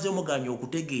baba bamaze omuganya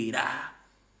okutegeera.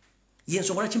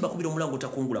 Yensonga lwaki mbakubira omulango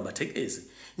takungula bategeeze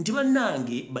nti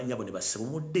bannange bannyabo ne bassebo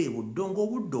mudde ebuddo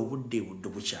ng'obudde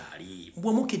bukyali.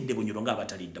 Bwe mukidde bunyolo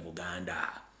ng'abatalidda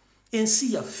Buganda.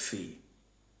 Ensi yaffe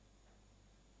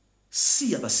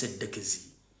si yabaseddekezi.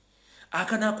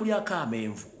 Akanaakulyako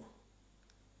amenvu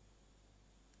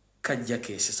kajja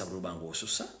keesesa bulubanga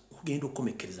osusa ogenda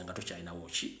okukomekereza nga tokyalinawo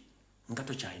ki nga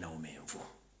tokyalinawo menvu.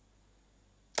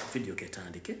 Video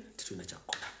ketandike tetulina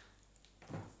kyakkola.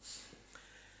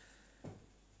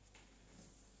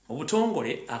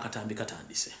 Obutongole akatambi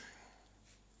katandise.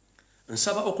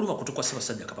 Nsaba okuluma kutukwa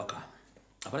Ssaabasajja Kabaka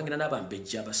abalangira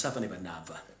n'abambejja basava ne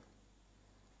banaava.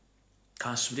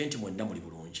 Kansubire nti mwenna muli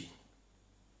bulungi.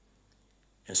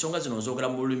 Ensonga zino nzogera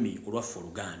mu lulimi olwaffe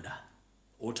Oluganda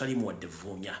olutalimu wadde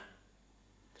vvuunya.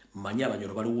 Mmanyi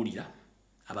Abanyoro baluwulira,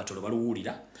 Abatolo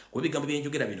baluwulira. Kuba ebigambo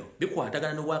byenjogera bino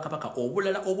bikwatagana n'Obwakabaka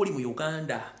obulala obuli mu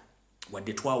Uganda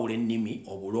wadde twawula ennimi,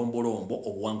 obulombolombo,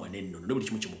 obuwangwa n'ennono ne buli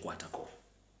kimu kimukwatako.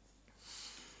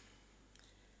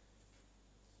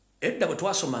 Edda bwe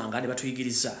twasomanga ne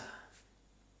batuyigiriza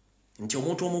nti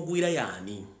omuntu omugwira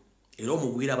y'ani era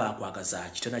omugwira baakwagaza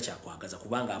kitana kyakwagaza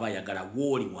kubanga aba ayagala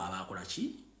w'oli w'abaakola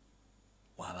ki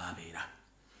w'aba abeera.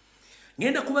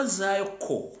 Ngenda kubazaayo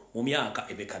ko mu myaka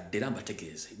ebekadde era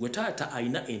mbategeeze gwe taata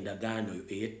alina endagaano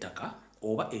ey'ettaka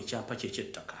oba ekyapa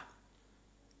ky'eky'ettaka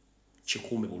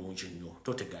kikuume bulungi nnyo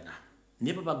totegana.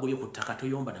 Ne baba goyo ku ttaka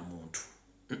toyomba na muntu.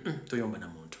 Toyomba na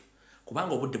muntu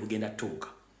kubanga obudde bugenda tuuka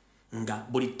nga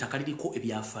buli ttaka liriko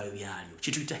ebyafaayo byalyo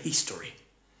kituyita history.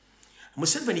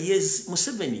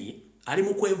 Museveni ali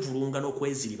mu kwevulunga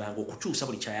n'okweziribanga okukyusa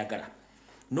buli kyayagala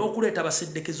n'okuleeta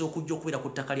abaseddekeza okujja okubeera ku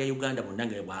ttaka lya Uganda bonna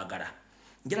nga bwagala.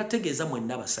 Njala tegeeza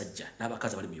mwenna abasajja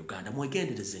n'abakazi abali mu Uganda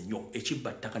mwegendereze nnyo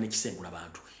ekibba ttaka n'ekisengula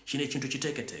abantu. Kino ekintu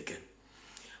kiteeketeeke.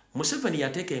 Museveni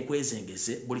yateeka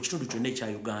enkwezengeze buli kitundu kyonna ekya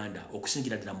Uganda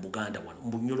okusingira ddala mu Buganda wano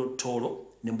mu Bunyoro,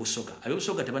 Tooro ne Busoga.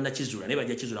 Ab'Obusoga tebannakizuula naye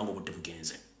bajja kizuula ng'obudde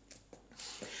bugenze.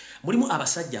 Mulimu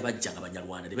abasajja abajja nga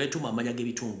Banyarwanda ne beetuuma amanya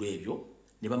g'ebitundu ebyo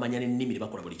ne bamanya n'ennimi ne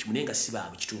bakola buli kimu naye nga si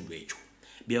baabwe kitundu ekyo.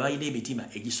 Bye balina emitima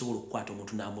egisobola okukwata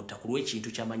omuntu n'amutta ku lw'ekintu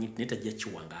ky'amanyi ne tajja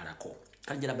kiwangaalako.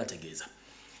 Kanjala bategeeza.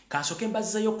 Kansooke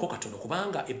mbazzayo ko katono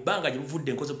kubanga ebbanga gye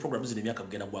buvudde nkoze programu zino emyaka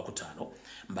kugenda gwa kutaano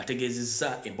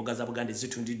mbategeezezza embuga za Buganda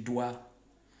ezitundiddwa,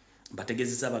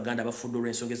 mbategeezezza Abaganda abafudde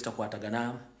olw'ensonga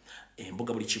ezitakwatagana,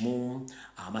 embuga buli kimu,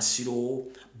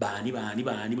 amasiro, baani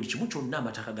buli kimu kyonna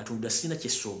amataka gatundwa sina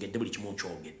kyesoogedde buli kimu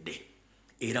nkyogedde.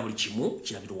 Era buli kimu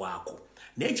kirabirwako.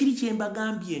 Naye kiri kye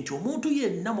mbagambye nti omuntu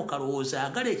yenna mu kalowooza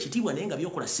agala ekitiibwa naye nga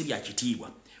byokola si bya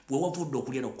kitiibwa bwe wavudde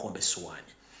okulya n'okukomba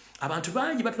essowaani. Abantu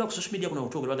bangi batula ku social media kuno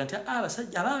okutwogera baga nti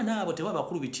abasajja abaana abo tebaba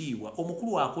bakulu bitiibwa.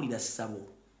 Omukulu akulira ssabo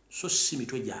so si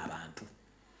mitwe gy'abantu.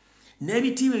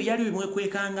 N'ebitiibwa ebyali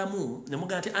bimwekwekangamu ne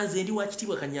mugamba nti anze ndi wa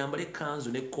kitiibwa kanyambale ekkanzu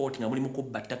n'ekkooti nga mulimu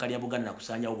kubba ttaka lya Buganda na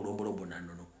kusaanyawo obulombolombo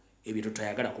nannono. Ebyo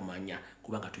totayagala kumanya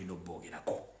kubanga tulina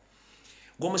obboogerako.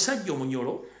 Gw'omusajja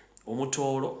omunyolo,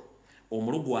 omutoolo,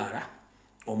 omulugwala,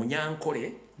 omunyankole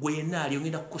gwe yenna ali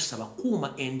ogenda kukusaba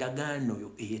kuuma endagaano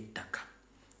yo ey'ettaka.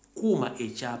 Kuuma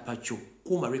ekyapa kyo,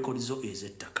 kuuma rekodi zo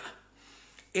ez'ettaka.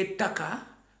 Ettaka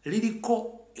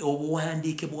liriko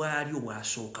obuwandiike bwalyo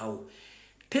bwasookawo.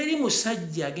 Teri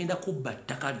musajja agenda kubba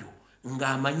ttaka lyo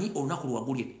ng'amanyi olunaku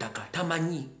lwagulya ettaka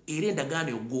tamanyi era endagaano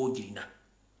yogwogirina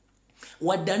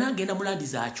wadde anaagenda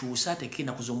mulandiza akyusa ateeka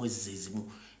ennaku z'omwezi ezimu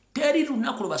teri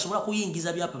lunaku lwe basobola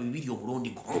kuyingiza byapa bibiri omulundi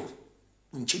gumu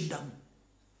nkiddamu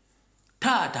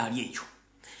taata ali ekyo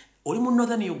oli mu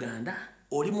northern uganda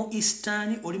oli mu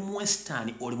eastern oli mu western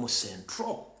oli mu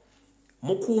central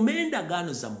mukuume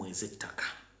endagaano zammwe ez'ettaka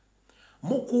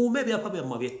mukuume ebyapa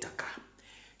byammwe by'ettaka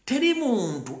teri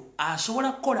muntu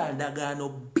asobola kukola ndagaano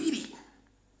bbiri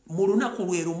mu lunaku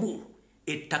lwe lumu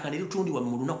ettaka ne litundibwa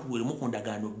mu lunaku lwe lumu ku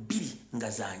ndagaano bbiri nga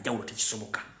za njawulo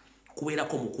tekisoboka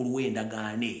kubeerako mukulu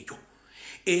w'endagaano eyo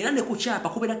era ne ku kyapa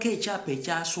kubeerako ekyapa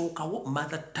ekyasookawo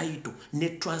mother title ne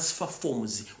transfer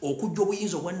forms okujja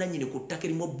obuyinza obwannannyini ku ttaka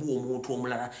erimu obbuwa omuntu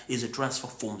omulala ezo transfer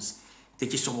forms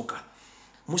tekisoboka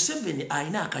Museveni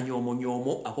alina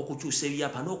akanyoomonyomo ak'okukyusa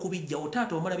ebyapa n'okubijjawo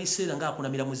taata omala biseera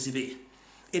ng'akunamira muzibe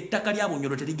ettaka lya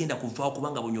Bunyoro terigenda kuvaawo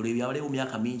kubanga Bunyoro ebyawalewo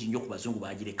myaka mingi nnyo ku bazungu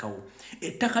baagirekawo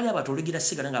ettaka ly'abato ligenda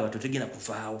sigala ng'abato terigenda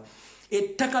kuvaawo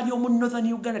ettaka ly'omu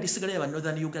northern Uganda lisigala ly'aba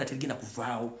northern Uganda terigenda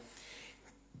kuvaawo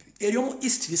eryomu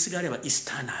east lisigala ly'aba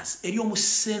easterners eryomu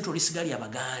central lisigala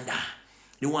ly'Abaganda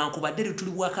newankubadde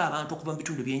litulibwako abantu okuva mu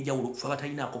bitundu by'enjawulo fe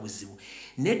batalinaako buzibu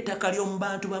n'ettaka ly'omu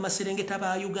bantu b'amaserengeta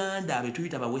ba Uganda abe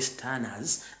tuyita ba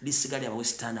westerners lisigala ly'aba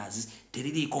westerners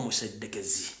teririiko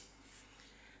museddekezi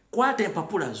kwata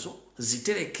empapula zo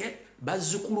zitereke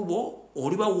bazzukulu bo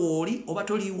oliba wooli oba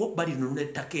toliiwo bali nunula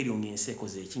ettaka eryo ng'ensi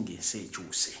ekoze eki ng'ensi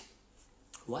ekyuse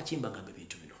lwaki mbagamba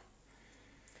ebintu bino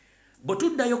bwe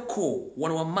tuddayoko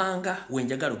wano wammanga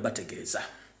wenjagala obbategeeza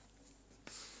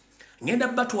ngenda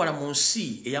batwala mu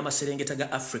nsi ey'amaserengeta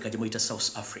ga Africa gye muyita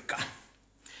South Africa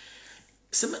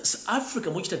Africa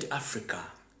muyita ti Africa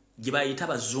gye bayita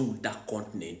abazungu dark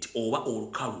continent oba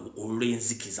olukalu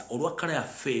olw'enzikiza olwa kkala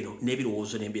yaffe eno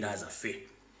n'ebirowoozo n'embeera zaffe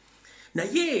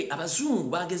naye abazungu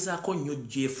bagezaako nnyo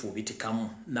gyefuubitikamu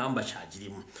namu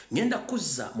bakyagirimu ngenda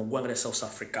kuzza mu ggwanga lya South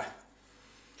Africa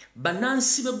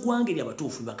bannansi b'eggwanga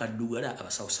ery'abatuufu bakaddugala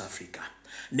aba South Africa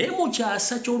naye mu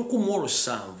kyasa ky'olukumu olwo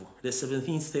 7 the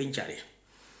 17th century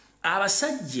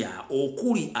abasajja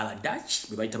okuli abadach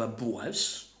be bayita ba Boers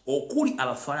okuli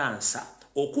abafalansa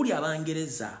okuli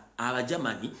abangereza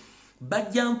abajamani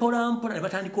bajja mpolampola ne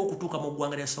batandika okutuuka mu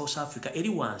ggwanga lya South Africa eri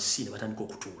wansi ne batandika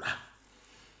okutuula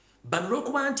bano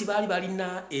olw'okuba nti baali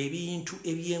balina ebintu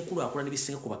eby'enkulaakulana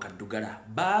ebisinga ku bakaddugala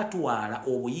baatwala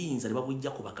obuyinza ne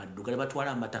babujja ku bakaddugala ne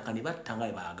batwala amataka ne batta nga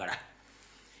bwe baagala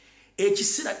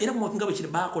ekiseera era nga bwe kiri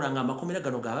baakolanga amakomera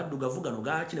gano g'abaddugavu gano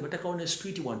gaaki ne bateekawo ne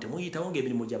street one temuyitawo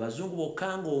ng'emirimu gy'abazungu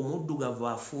bokka ng'omuddugavu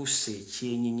afuuse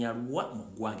ekyenyinyalwa mu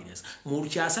ggwanga lyasa mu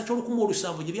kyasa ky'olukumu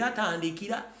gye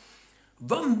byatandikira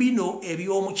va mu bino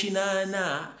eby'omu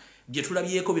kinaana gye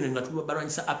tulabyeko bino nga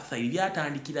balwanyisa apartheid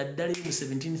byatandikira ddala mu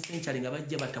 17th century nga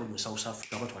bajja batta mu South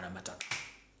Africa batwala amataka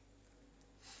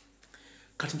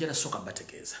kati njala sooka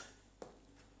bategeeza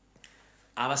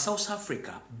aba South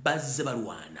Africa bazze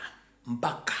balwana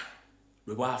mpaka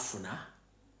lwe bwafuna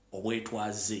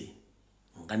obwetwaze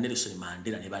nga Nelson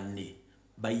Mandela ne banne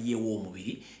bayeewo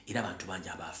omubiri era abantu bangi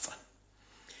abaafa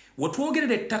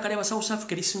wetwogerera ettaka ly'aba South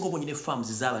Africa lisinga obungi ne farms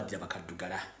z'abaddira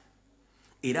bakaddugala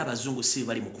era abazungu si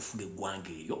bali mu kufuga eggwanga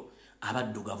eryo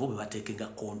abaddugavu be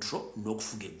bateekenga control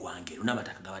n'okufuga eggwanga eryo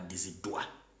n'amataka gabaddiziddwa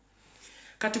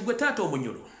kati gwe taata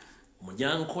Omunyoro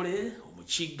Omunyankole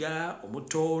Omukiga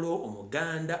Omutoolo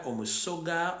Omuganda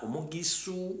Omusoga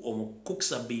Omugisu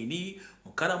Omukuksabini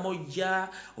Mukaramojja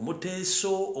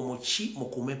Omuteeso Omuki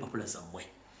mukuume empapula zammwe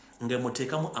nga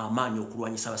muteekamu amaanyi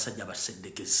okulwanyisa abasajja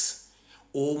abaseddekezi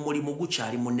omulimu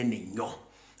gukyali munene nnyo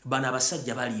bano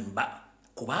abasajja balimba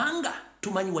kubanga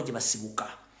tumanyi wa gye basibuka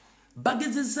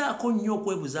bagezezzaako nnyo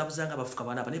okwebuzaabuza nga bafuka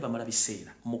baana naye bamala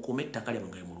biseera mukuume ettaka lyabwe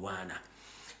nga mulwana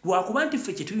lwakuba nti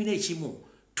ffe kye tulina ekimu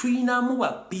tulinamu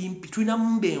bapimpi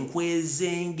tulinamu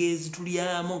benkwezenge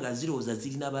ezitulyamu nga zirowooza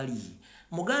zirina bali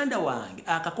muganda wange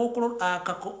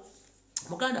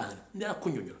muganda wange ndala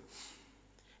kunyonyola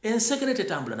ensekere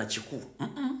tetambula na kiku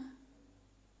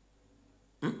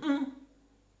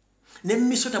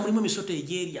n'emisota mulimu emisota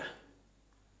egyerya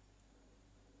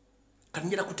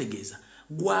kanjala kutegeeza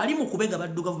gwali mu kubega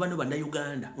baddugavu bano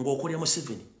bannayuganda ng'okolera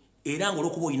Museveni era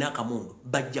ng'olwokuba olina akamundu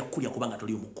bajja kulya kubanga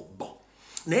toli omukubbo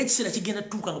naye ekiseera kigenda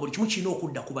tutuuka nga buli kimu kirina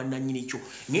okudda ku bannannyini kyo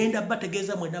ngenda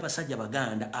bategeeza mwenna abasajja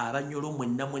Baganda Abanyolo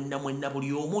mwenna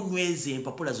buli omu nyweza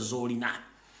empapula zo z'olina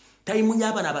tayimu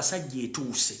y'abaana abasajja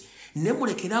etuuse ne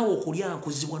mulekerawo okulya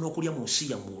nkuzibwa n'okulya mu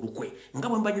nsi yammwe olukwe nga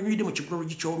bwe mbanyonyoyidde mu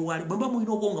kigulologi ky'olwali bwe mba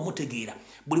mulina obwo nga mutegeera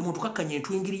buli muntu kakkanya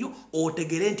entwingiriyo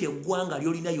otegere nti eggwanga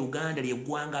ly'olina Uganda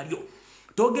ly'eggwanga lyo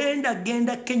Togenda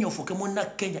genda Kenya ofuke monna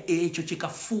Kenya ekyo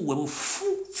kikafuwe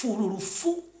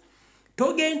bufufulufu.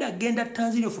 Togenda genda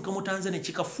Tanzania ofuke mu Tanzania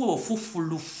kikafuwe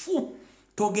bufufulufu.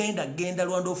 Togenda genda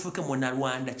Rwanda ofuke mu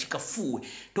Rwanda kikafuwe.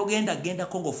 Togenda genda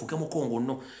Kongo ofuke mu Kongo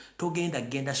no. Togenda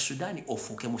genda Sudani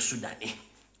ofuke mu Sudani.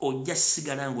 Ojja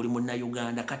sigala ngoli mu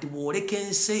Uganda kati bwoleka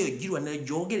ensi eyo girwa nayo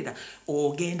gyogerera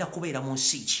ogenda kubeera mu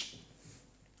nsi ki.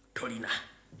 Tolina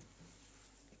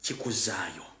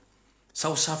kikuzaayo.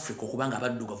 South Africa okubanga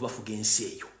abaddugavu bafuga ensi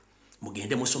eyo.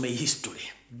 Mugende musome history.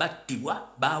 Battibwa,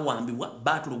 bawambibwa,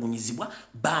 batulugunyizibwa,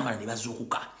 bamala ne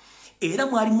bazuukuka. Era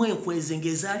mwalimu enkweze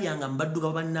ng'ezaalyanga mu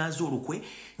baddugavu bannaazo olukwe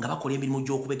nga bakola emirimu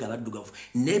gy'okubega abaddugavu.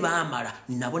 Ne baamala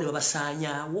nabo ne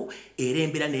babasaanyaawo era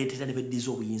embeera neeteera ne beddiza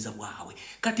obuyinza bwabwe.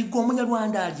 Kati gwe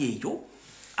Omunyarwanda ali eyo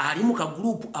ali mu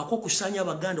kaguruupu ak'okusaanya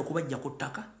Abaganda okubajja ku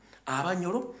ttaka,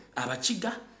 Abanyoro,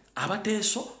 Abakiga,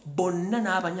 Abateeso, bonna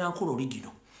n'Abanyankole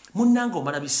oligino. Munnanga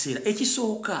omala biseera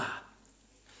ekisooka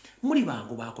muli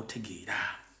bangu baakutegeera.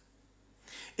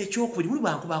 Ekyokubiri muli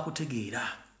bangu baakutegeera.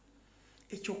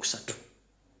 Ekyokusatu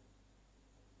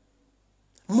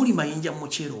muli mayinja mu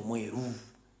muceere omweru.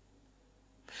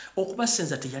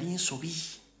 Okubasenza teyali nsobi.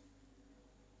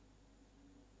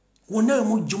 Wonna we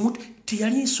mujjumu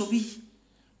teyali nsobi.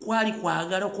 Kwali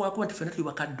kwagala okwakuba nti ffenna tuli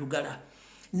bakaddugala.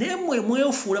 Naye mmwe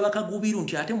mwefuula bakagubiru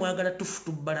nti ate mwagala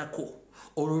tubbalako.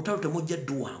 Olwo olutalo temujja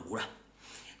dduwangula.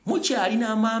 Mukyalina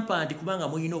amampa nti kubanga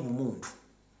muyina obumuntu.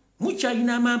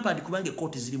 Mukyalina amampa nti kubanga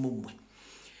ekkooti ziri mu mmwe.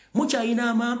 Mukyalina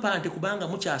amampa nti kubanga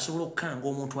mukyasobola okukanga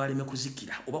omuntu aleme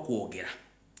kuzikira oba kwogera.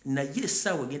 Naye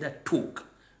essaawa egenda tuuka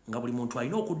nga buli muntu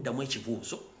alina okuddamu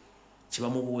ekibuuzo kye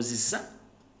bamubuuzizza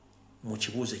mu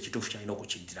kibuuzo ekituufu kyalina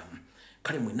okukiddiramu.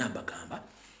 Kale mwenna mbagamba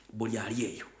buli ali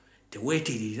eyo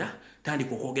teweetiirira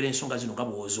tandika okwogera ensonga zino nga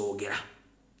bw'ozoogera.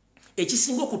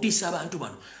 Ekisinga okutiisa abantu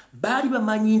bano baali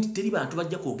bamanyi nti teri bantu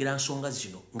bajja kwogera nsonga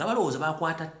zino nga balowooza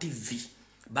bakwata TV,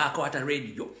 bakwata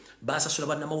radio, basasula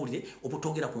bannamawulire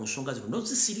obutogera ku nsonga zino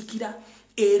nozisirikira.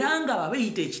 Era nga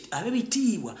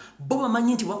ab'ebitiibwa bo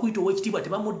bamanyi nti bakuyita ow'ekitiibwa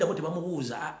tebamuddamu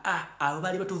tebamubuuza. Abo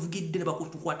baali batuvugidde ne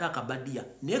bakutukwata akabaddiya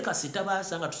naye kasita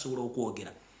baasa nga tusobola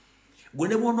okwogera. Gwe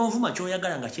ne bw'onoovuma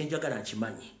ky'oyagala nga kyenjagala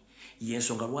nkimanyi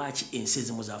y'ensonga lwaki ensi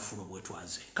ezimu zaafuna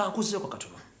obwetwaze. Kankuzizeeko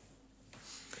katono.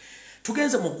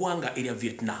 Tugenze mu ggwanga erya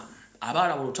Vietnam.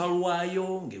 Abaalaba olutalo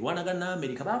lwayo ng'erwanagana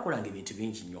n'Amerika baakolanga ebintu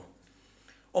bingi nnyo.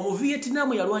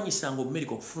 Omuvietnam yalwanyisanga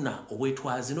Obumerika okufuna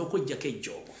obwetwaze n'okuggyako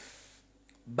ejjoobo.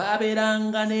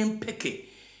 Baabeeranga n'empeke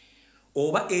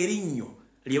oba erinnyo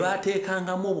lye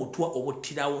baateekangamu obutwa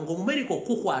obuttirawo ng'Omumerika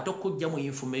okukwata okujja mu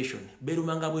information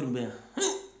beerumanga bwerumbe.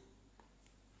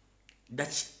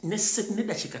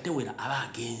 Nedakiika tewera aba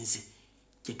agenze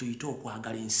kye tuyita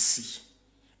okwagala ensi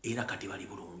era kati bali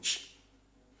bulungi.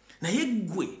 Naye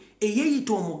ggwe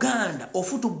eyeeyita Omuganda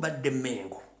ofutubadde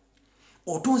Mmengo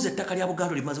otunze ettaka lya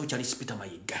Buganda limazewo kyali Sipita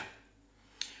Mayiga.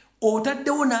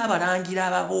 Otaddewo n'abalangira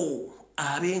ababo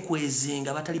ab'enkweze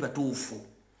nga batali batuufu.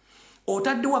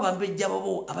 Otaddewo abambejja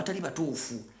babo abatali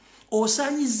batuufu.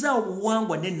 Osaanyizza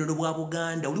obuwangwa n'ennono bwa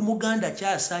Buganda. Oli Muganda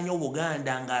akyasaanya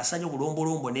Obuganda ng'asaanya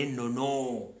obulombolombo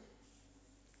n'ennono.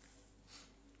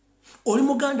 Oli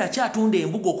Muganda akyatunda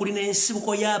embuga okuli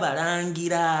n'ensibuko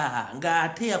y'abalangira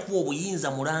ng'ate yakuwa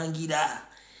obuyinza mulangira.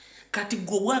 Kati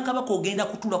gwe Obwakabaka ogenda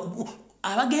kutula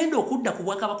abagenda okudda ku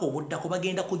Bwakabaka obuddako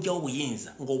bagenda kujjawo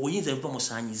obuyinza ng'obuyinza buva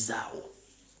musaanyizaawo.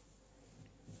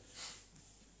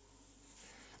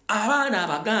 Abaana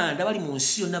Abaganda bali mu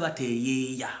nsi yonna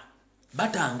bateeyeeya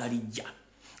batangalijja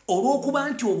olw'okuba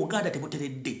nti Obuganda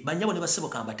tebuteredde. Bannyabo ne bassebo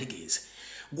kambategeeze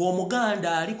gwe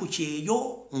Omuganda ali ku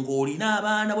kyeyo ng'olina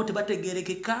abaana bo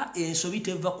tebategerekeka ensobi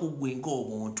teva ku ggwe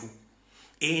ng'obuntu.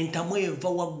 Entamu eva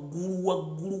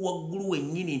waggulu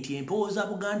wennyini nti empewo za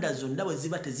Buganda zonna bwe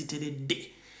ziba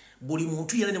teziteredde. Buli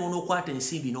muntu yera ne bw'onookwata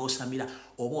ensimbi n'osamira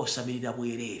oba osamirira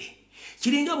bwereere.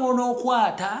 Kiringa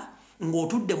bw'onookwata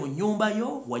ng'otudde mu nnyumba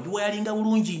yo wagiwa yalinga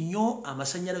bulungi nnyo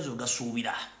amasannyalaze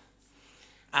ogasuubira.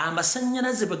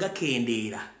 Amasannyalaze bwe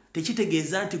gakendeera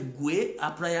tekitegeeza nti gwe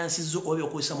appliances zo oba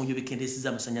okozesa mu nju bikendeeseza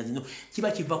amasannyalaze no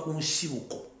kiba kiva ku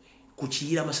nsibuko ku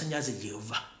kiyira amasannyalaze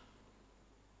gyeva.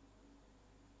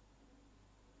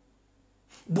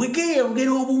 Bwe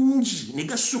geeyongera obungi ne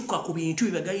gasukka ku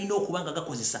bintu bye galina okuba nga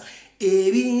gakozesa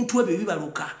ebintu ebyo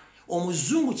bibaluka.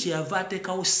 Omuzungu kyeyava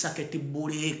ateekawo saketi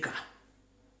buleeka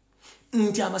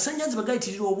nti amasannyalaze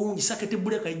bagayitirira obungi saketi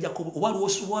buleeka yejjako oba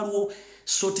waliwo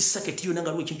soti saketi yonna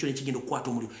nga waliwo ekintu kyonna ekigenda okukwata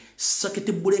omuliro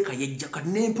saketi buleeka yejja kati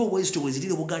n'empewo bwezityo bwe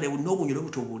zirira Buganda n'obunyolo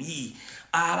buto buli.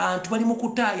 Abantu bali mu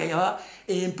kutaaya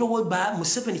empewo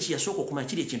Museveni kye yasooka okumanya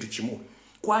kiri ekintu kimu.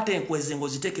 Kwata enkweze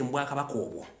ng'oziteeke mu Bwakabaka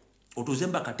obwo.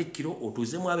 Otuuzemu bakatikkiro,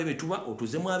 otuuzemu ab'ebituba,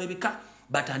 otuuzemu ab'ebika,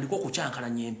 batandika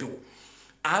okucyankalanya empewo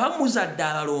abamuzadde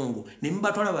abalongo ne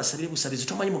mubatwala basabire busabizi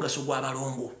tomanyi mugaso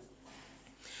gw'abalongo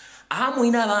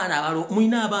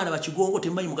mwina abaana bakigongo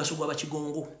temanyi mugaso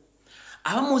gw'abakigongo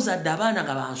abamuzadde abaana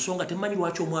nga bansonga temanyi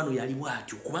lwaki omwana oyo yali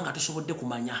bwatyo kubanga tosobodde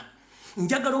kumanya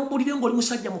njagala ombulire ng'oli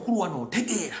musajja mukulu wano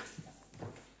otegeera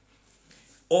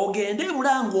ogende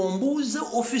bulanga ombuuze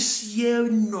ofisi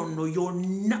y'ennono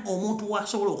yonna omuntu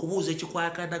wasobola okubuuza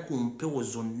ekikwakana ku mpewo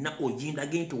zonna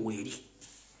ogindage nti weeri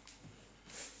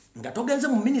nga togenze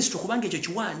mu minisitule kubanga ekyo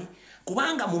kiwaani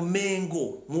kubanga mu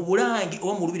Mengo mu Bulange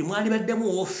oba mu Lubiri mwali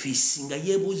baddemu ofisi nga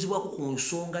yeebuuzibwako ku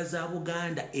nsonga za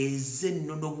Buganda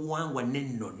ez'ennono buwangwa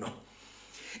n'ennono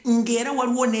ng'era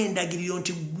waliwo n'endagiriro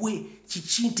nti gwe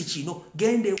kikinti kino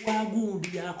genda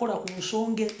ewagundi yakola ku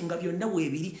nsonga nga byonna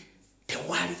weebiri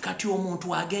tewali kati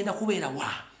omuntu agenda kubeera wa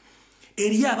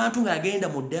eriyo abantu ng'agenda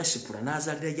mu diaspora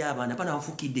n'azalirayo abaana bana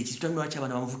bamufukidde ekitutami lwaki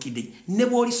abaana bamufukidde ne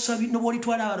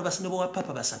bw'olitwala abantu basi ne bwa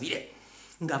papa basabire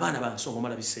ng'abaana bansonga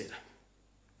omala biseera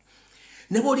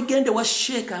ne bw'oligende wa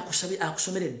sheeka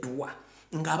akusomera eddwa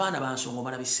ng'abaana bansonga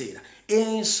omala biseera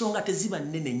ensonga teziba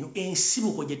nnene nnyo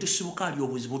ensibuko gye tusibuka ali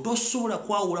obuzibu tosobola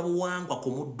kwawula buwangwa ku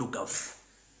muddugavu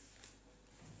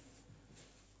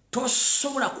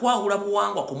tosobola kwawula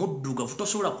buwangwa ku muddugavu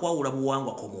tosobola kwawula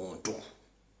buwangwa ku muntu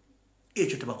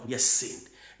ekyo tebakulya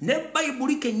ssente ne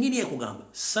bayibuli kennyini ekugamba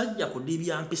sajja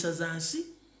kudibya mpisa za nsi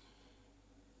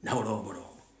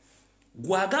nawolombolongo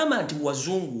gwagamba nti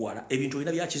wazunguwala ebintu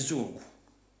ebina bya kizungu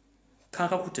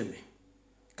kankakuteme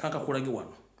kankakulage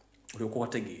wano olyoka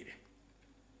wategeere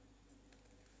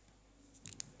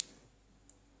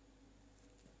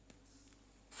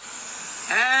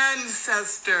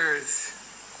Ancestors,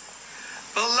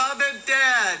 beloved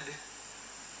dead,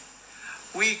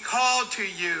 we call to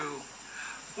you,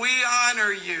 we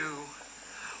honor you,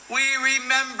 we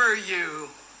remember you,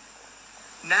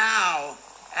 now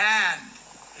and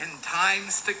in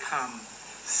times to come.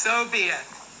 So be it.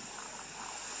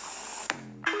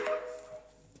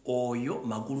 Oyo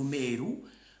magulu meeru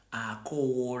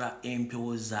akoola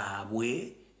empewo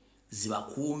zaabwe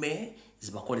zibakuume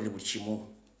zibakolere buli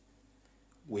kimu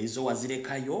wezo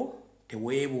wazirekayo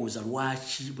teweebuuza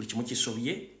lwaki buli kimu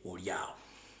kisobye oli awo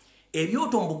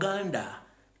ebyoto mu Buganda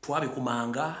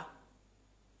twabikumanga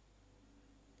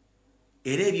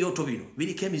era ebyoto bino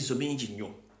biriko emizizo mingi nnyo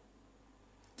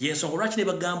yensonga lwaki ne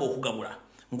bagamba okugabula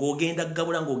ng'ogenda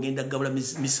gabula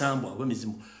misambwa oba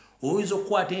mizimu oyinza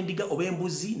okukwata endiga oba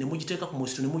embuzi ne mugiteeka ku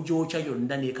musito ne mugyokya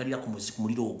yonna neekalira ku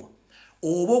muliro ogwo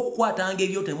oba okukwatanga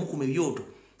ebyoto ne mukuma ebyoto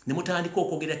ne mutandika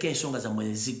okwogerako ensonga zammwe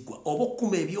eziggwa oba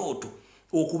okukuma ebyoto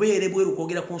okubeera ebweru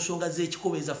okwogera ku nsonga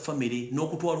z'ekikobe eza famire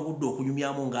n'okutwala obudde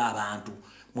okunyumyamu ng'abantu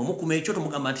mwe mukuma ekyoto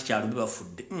mugamba nti kyalumbe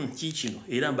bafudde kiikino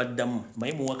era mbaddamu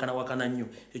maye muwakanawakana nnyo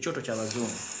ekyoto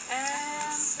ky'abazungu.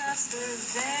 Ancestors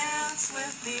dance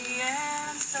with me,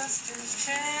 ancestors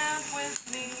chant with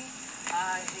me.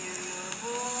 I hear your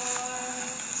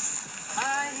voice,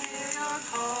 I hear your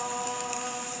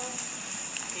call,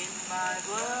 in my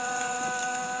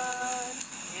blood,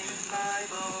 in my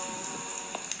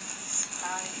bones.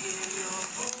 I hear your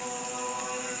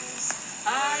voice, I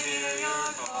hear your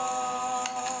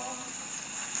call.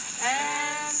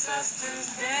 Ancestors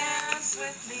dance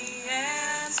with me,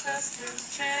 ancestors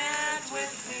chant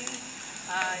with me.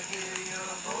 I hear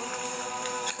your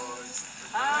voice,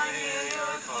 I hear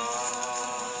your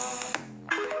call.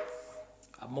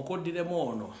 Amukodire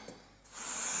mono.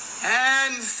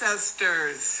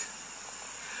 Ancestors,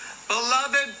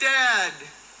 beloved dead,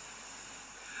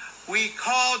 we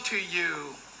call to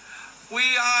you, we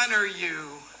honor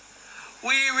you,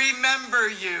 we remember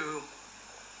you,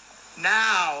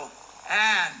 now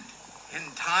and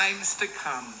in times to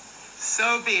come.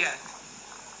 So be it.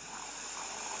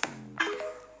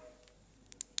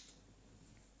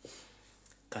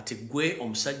 Kati gwe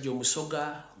omusajja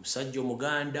omusoga, omusajja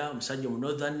omuganda, omusajja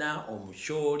omunorthana,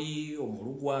 omukyoli,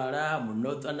 omulugwala,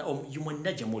 omunorthana,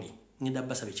 mwenna gye muli ngenda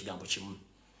basaba ekigambo kimu.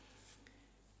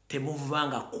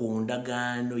 Temuvanga ku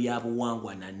ndagaano ya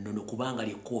buwangwa na nnono kubanga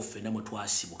lyekkofe namwe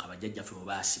twasibuka bajjajjaffe mwe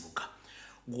baasibuka.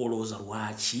 Gwolowooza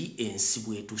lwaki ensi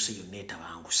bw'etuuse yonna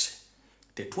etabanguse.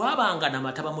 Tetwabanga na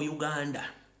mataba mu Uganda.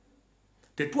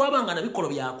 Tetwabanga na bikolo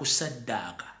bya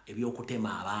kusaddaaka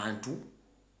eby'okutema abantu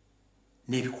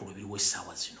n'ebikolo biriwo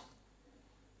essaawa zino.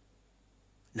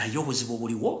 Naye obuzibu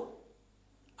buliwo,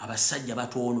 abasajja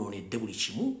batwonoonedde buli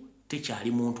kimu,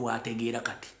 tekyali muntu ategeera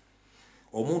kati.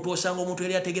 Omuntu osanga omuntu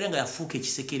yali ategeera nga yafuuka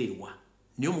ekisekererwa,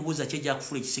 naye omubuuza kye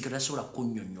gy'akufuula ekisekererwa tasobola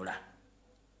kunnyonnyola.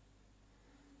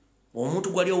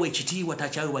 Omuntu gwali owa ekitiibwa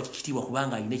takyaweebwa kitiibwa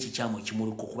kubanga alina ekikyamu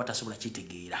ekimuliko kuba tasobola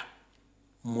kitegeera.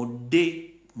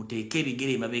 Mudde muteeke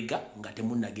ebigere emabega nga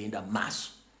temunnagenda maaso.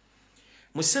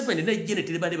 Museveni ne Janet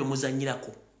libadde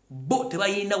bemuzannyirako bo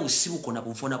tebayina busibuko na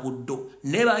buvuna buddo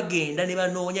ne bagenda ne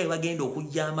banoonya bagenda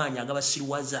okujja amaanyi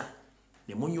agabasirwaza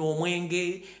ne munywa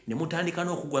omwenge ne mutandika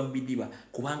n'okugwa bidiba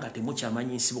kubanga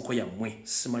temukyamanyi nsibuko yammwe.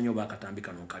 Simanyi oba akatambi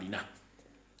kano kalina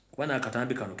kuba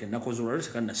n'akatambi kano kennakoze olwaliro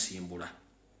tekannasimbula.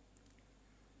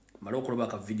 Mala okuloba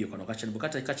aka video kano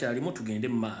kakyalimu tugende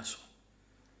mu maaso.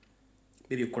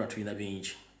 Ebyokukola tulina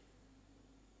bingi.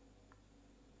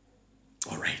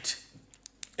 Alright.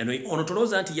 Ono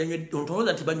tolooza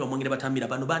nti banywa omwenge ne batambira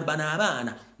bano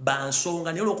abaana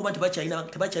bansonga naye olwokuba nti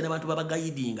tebakyalina bantu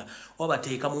babagayidinga oba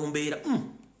bateeka mu mbeera.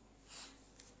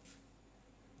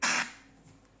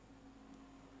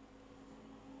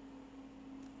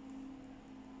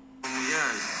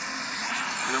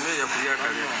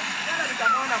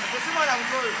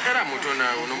 Era mutona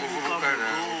onomuvubuka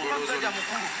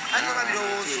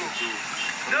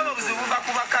Ndobo buzibuva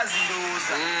ku bakazi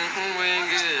ndowooza.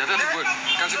 Mwenge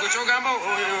kasi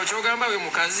kyogamba we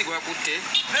mukazi gwakutte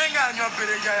Nenga anywa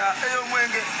pereja ya eyo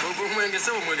mwenge. ogwo mwenge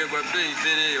se omwenge gwa bbeeyi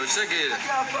tere okitegeera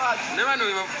ne bano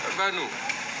bano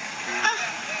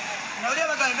Nawulira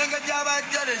bagamba ennenge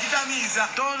gy'abajja tekitamiiza.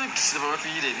 tolipisiba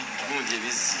batuyira ebirungi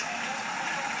ebizzi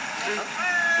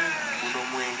Guno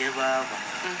mwenge baaba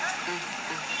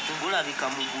gulabika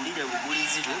mugulire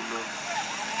bugulizi buno.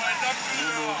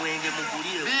 Guno omwenge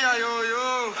mugulire biya yoyo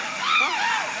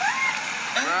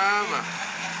baba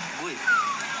gwe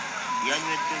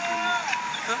yanywedde guno.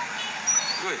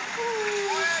 gwe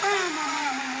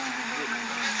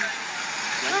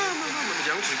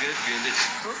jangu tugende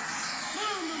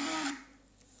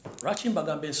Lwaki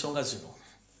mbagamba ensonga zino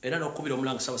era n'okubira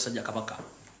omulanga Ssaabasajja Kabaka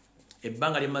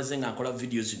ebbanga lyemaze nga nkola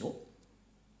video zino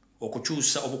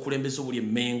okukyusa obukulembeze obuli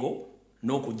emmengo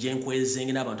n'okujja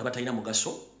enkwezenge n'abantu abatalina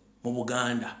mugaso mu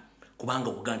Buganda kubanga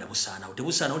Buganda busaanawo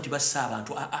tebusaanawo nti bassa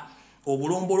abantu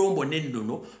obulombolombo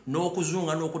n'ennono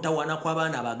n'okuzunga n'okutawaana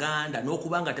kw'abaana Abaganda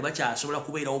n'okubanga tebakyasobola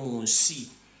kubeerawo mu nsi.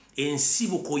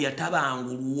 Ensibuko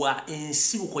yatabangulwa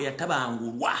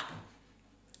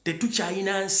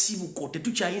tetukyayina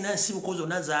nsibuko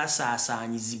zonna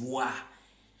zaasaasaanyizibwa.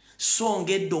 So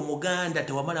ngedde Omuganda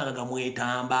tewamalanga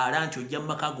gamwetambaala nti ojja mu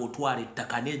maka g'otwala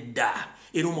ettaka nedda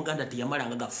era Omuganda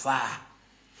teyamalanga gafa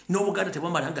n'Obuganda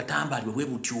tebwamalanga gatambalibwe bwe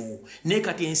butyo naye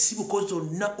kati ensibuko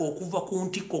zonna okuva ku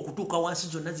ntikko okutuuka wansi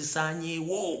zonna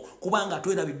zisaanyeewo kubanga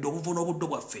twerabidde obuvu n'obuddo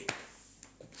bwaffe.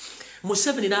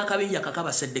 Museveni n'Akabye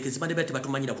akakaba Seddekezi bane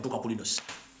tebatumanyira kutuuka ku lino.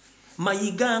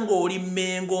 Mayiga ng'oli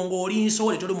Mmengo ng'oli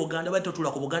Nsowole toli Muganda bali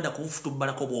totula ku Buganda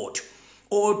kufutubalako bw'otyo.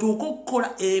 Otuuka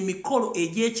okukola emikolo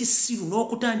egy'ekisiru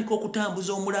n'okutandika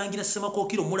okutambuza Omulangira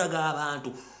Ssemakookiro mulaga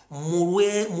abantu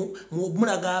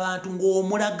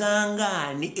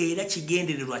ng'omulagangaani era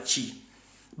kigendererwa ki.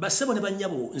 Bassebo ne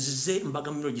bannyabo nzize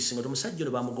mbagamiro gisinga omusajja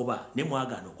ono bamugoba ne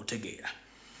mwagaana okutegeera.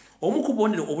 Omu ku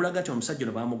bubonero obulaga nti omusajja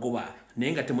ono bamugoba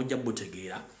naye nga temujja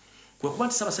butegeera kwe kuba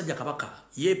nti Ssaabasajja Kabaka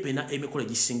yeepena emikolo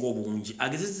egisinga obungi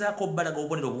agezezzaako balaga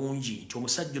obubonero bungi nti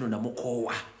omusajja ono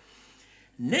namukoowa.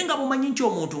 Nenga bumanyi nti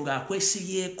omuntu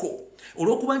ng'akwesibyeko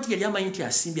olw'okuba nti yali amanyi nti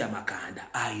asimbye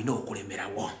amakanda ayina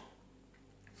okulemerawo.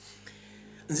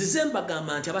 Nzize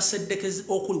mbagamba nti abaseddekezi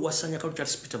okuli Wasanya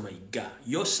Charles Peter Mayiga,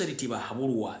 Yoseriti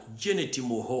Bahabulwa, Janet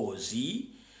Muhoozi,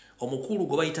 omukulu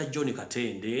gwe bayita John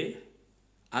Katende,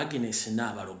 Agnes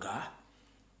Nabaloga,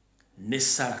 ne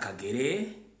Sara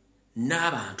Kagere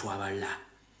n'abantu abalala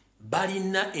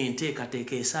balina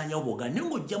enteekateeka esaanya Obuganda naye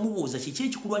ng'ojja mubuuza kiki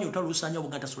ekikulwanya otaluusaanya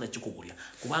Obuganda tasobola kikugulya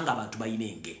kubanga abantu balina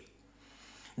enge.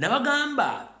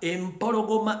 Nabagamba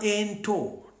empologoma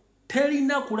ento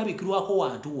terina kulabikirwako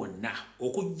wantu wonna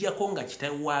okuggyako nga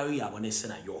kitaawe waayo yabonese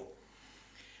nayo.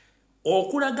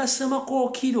 Okulaga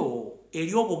Ssemakookiro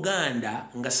eri Obuganda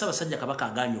nga Ssaabasajja Kabaka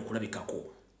agaanye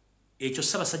okulabikako ekyo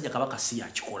Ssaabasajja Kabaka si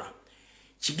yakikola.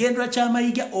 Kigendera kya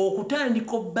Mayiga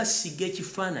okutandika obbasiga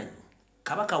ekifaananyi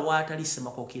Kabaka waatali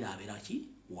Ssemakookiro abeera ki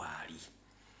waali.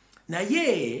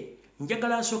 Naye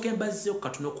njagala nsooke mbazzeeko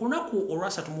katono ku lunaku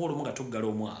olwasatu mu olumu nga tuggala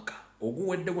omwaka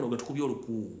oguwedde guno gwe tukubye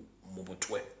oluku mu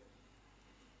mutwe.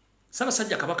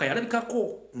 Ssaabasajja Kabaka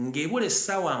yalabikako ng'ebula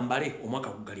essaawa mbale omwaka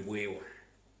gugalibwewo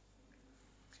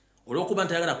olw'okuba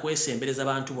ntayagala kwesembereza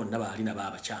bantu bonna baalina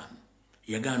baabakyamu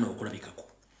yagaana okulabikako.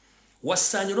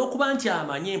 Wassaanya olw'okuba nti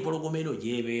amanye empologoma eno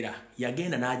gy'ebeera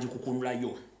yagenda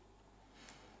n'agikukunulayo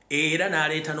era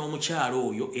n'aleeta n'omukyalo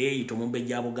oyo eyita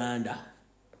Omumbejja Buganda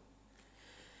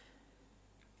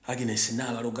Agnes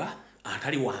Nabaloga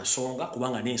atali wansonga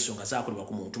kubanga n'ensonga zaakolebwa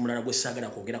ku muntu mulala gwe ssaagala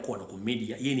kwongerako wano ku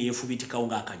media ye ne yeefubitikawo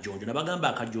ng'akajonjo. Nabagamba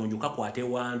akajonjo kakwata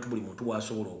ewantu buli muntu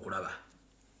bw'asobola okulaba.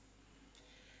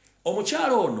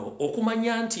 Omukyalo ono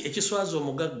okumanya nti ekiswaza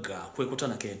omugagga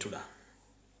kwekutana kentula.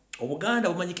 Obuganda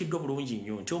bumanyikiddwa bulungi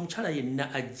nnyo nti omukyala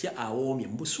yenna ajja awoomye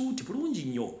mu busuuti bulungi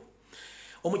nnyo.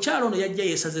 Omukyalo ono yajja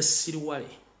yeesaze siriwale.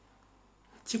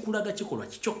 Kikulaga kikolwa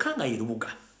kyokka nga ye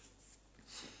Lubuga.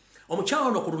 Omukyalo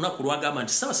ono ku lunaku lwagamba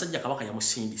nti Ssaabasajja Kabaka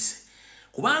yamusindise.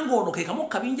 Kubanga ono ke kamu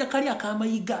kabinja kali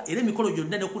ak'amayiga era emikolo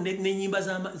gyonna n'ennyimba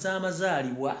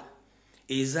z'amazaalibwa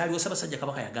ezaaliwo Ssaabasajja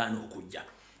Kabaka yagaana okujja.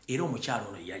 Era omukyalo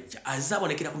ono yajja azze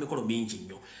abonekera ku mikolo mingi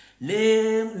nnyo.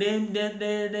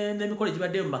 N'emikolo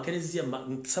egibadde mu makereziya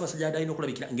Ssaabasajja adalina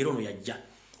okulabikira ngeri ono yajja.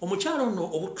 Omukyalo ono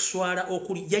okuswala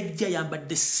okuli yajja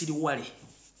yambadde siriwale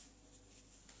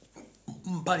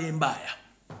mpale mbaaya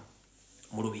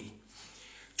mu lubiri.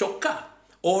 Kyokka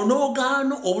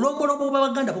onogaano obulombolombo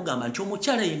bw'Abaganda bugamba nti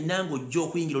omukyala yenna ng'ojja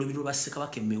okuyingira olubiri lwa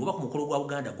Ssekabaka Emmengo oba ku mukolo gwa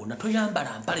Buganda gwonna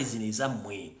toyambala mpale zino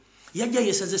ezammwe. Yajja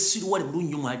yeesaze siriwale bulungi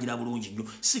nnyo mwagira bulungi nnyo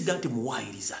sigga nti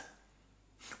muwaayiriza.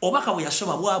 Obaka bwe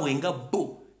yasoma bwabwe nga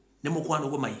bo ne mukwano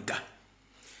gwe Mayiga.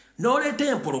 N'oleeta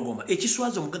empologoma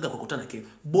ekiswaza omugagga kwekutanake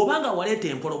bw'obanga waleeta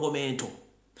empologoma ento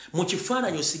mu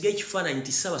kifaananyi osiga ekifaananyi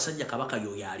nti Ssaabasajja Kabaka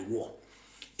y'oyo aliwo.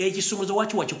 Ekisumuluzo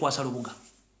waki wakikwasa Lubuga?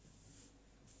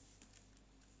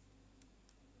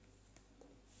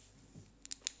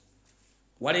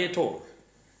 Waleeta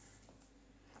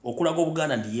okulaga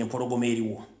Obuganda ndi y'empologoma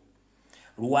eriwo.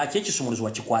 Lwaki ekisumuluzo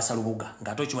wakikwasa Lubuga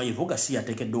ng'ate okimanyi Lubuga si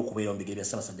yateekeddwa okubeera mu bigere bya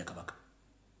Ssaabasajja Kabaka.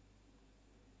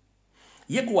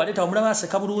 Ye gwe waleeta omulaba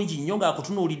aseka bulungi nnyo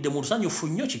ng'akutunuulidde mu lusanyufu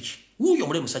nnyo kiki? Wuuyo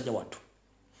omule musajja wattu.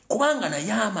 Kubanga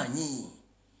naye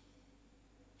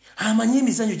amanyi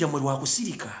emizannyo gyammwe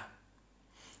lwakusirika.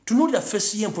 Tunuulira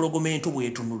feesi y'empologoma ento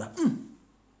bw'etunula.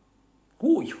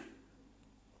 Wuuyo.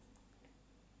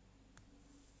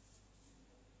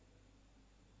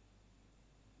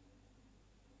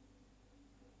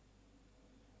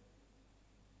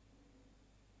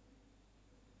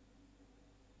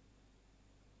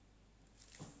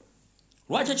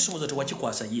 Lwaki ekisumuluzo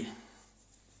tewakikwasa ye?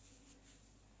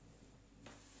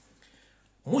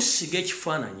 Musiga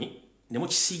ekifaananyi ne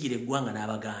mukisiigira eggwanga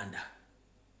n'Abaganda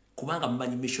kubanga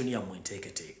mumanyi missoni yammwe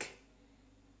enteeketeeke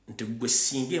nti gwe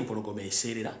singa empologoma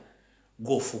eseerera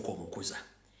gw'ofuuka omukuza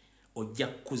ojja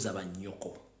kukuza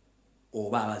bannyoko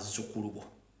oba abazzukulu bo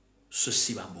so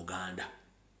si ba Buganda.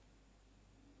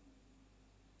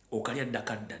 Okalya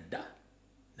ddakadda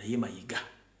naye Mayiga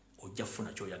ojja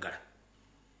kufuna ky'oyagala.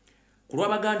 Ku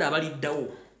lw'Abaganda abaliddawo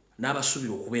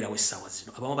n'abasuubira okubeerawo essaawa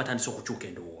zino abamu batandise okukyuka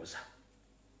endowooza.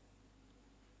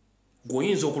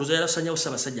 Gwoyinza okulooza yalasanyawo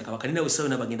Ssaabasajja Kabaka naye essaawa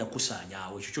yonna bagenda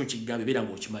kukusaanyaawo. Ekyo kyo nkigambe beera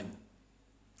ng'okimanyi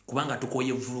kubanga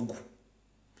tukooye vulugu.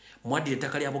 Mwaddira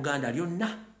ettaka lya Buganda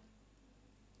lyonna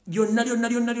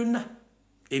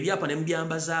ebyapa ne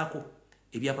mubyambazaako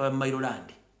ebyapa bya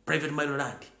Mailoland, private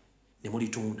Mailoland ne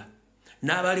mulitunda.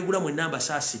 N'abaligula mwenna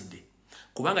mbasaasidde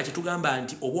kubanga kye tugamba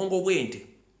nti obwongo bw'ente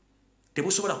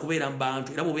tebusobola kubeera mu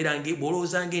bantu era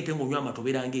bw'olowooza ng'ente ng'onywa amata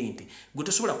obeera ng'ente. Gwe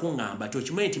tosobola kuŋŋamba nti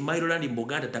okimanyi nti Mailoland mu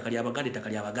Buganda ttaka lya Baganda ettaka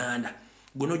lya Baganda.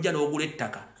 Gwe n'ojja n'ogula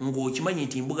ettaka ng'okimanyi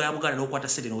nti mbuga ya Buganda n'okwata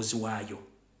ssente n'oziwaayo.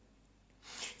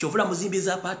 Kyovula muzimbye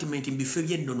za apartment mu bifo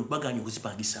by'ennono baganye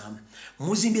okuzipangisaamu.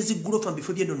 Muzimbye zigguloofa mu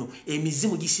bifo by'ennono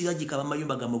emizimu gisiira gikaba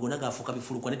mayumba gammwe gonna gaafuuka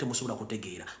bifulukwa ne temusobola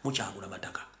kutegeera mukyagula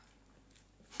mataka.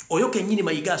 Oyo kennyini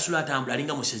Mayiga asula atambula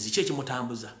alinga musezi ki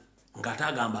ekimutambuza ng'ate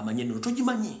agamba amanye ennono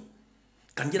togimanyi.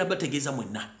 Kanjira bategeeza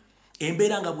mwenna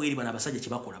embeera nga bweri bano abasajja kye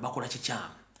bakola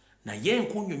kikyamu. Naye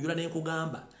enkunnyonnyola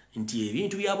n'enkugamba nti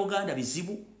ebintu bya Buganda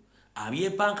bizibu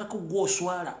abyepankako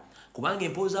gw'oswala kubanga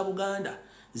empewo za Buganda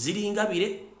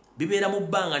ziringabire bibeera mu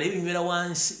bbanga naye binywera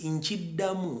wansi.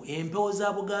 Nkiddamu empewo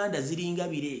za Buganda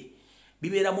ziringabire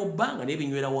bibeera mu bbanga naye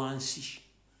binywera wansi.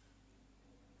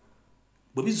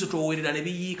 Bwe bizitoowerera ne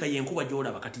biyiika yenkuba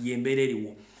gy'olaba kati y'embeera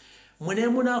eriwo. Mwe ne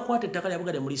munaakwata ettaka lya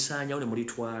Buganda mulisaanyawo ne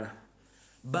mulitwala.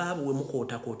 Baabu we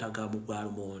mukootakootaga mu gwa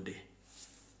lumonde.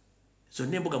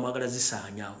 Zonna embuga mwagala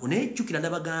zisaanyaawo. Naye jjukira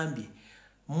nabagambye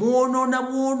mwonoona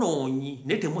mwonoonyi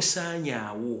naye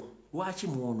temusaanyaawo. Lwaki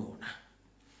mwonoona?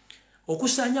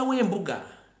 Okusaanyawo embuga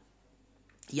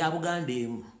ya Buganda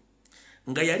emu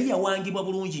nga yali yawangibwa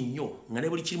bulungi nnyo nga ne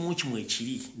buli kimu kimu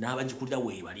ekiri n'abagikulira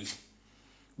weebali.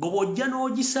 Gwe bw'ojja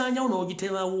n'ogisaanyawo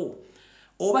n'ogitemawo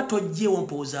oba tojjeewo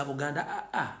mpewo za Buganda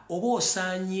oba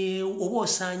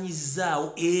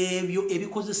osaanyizzaawo ebyo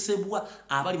ebikozesebwa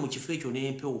abali mu kifo ekyo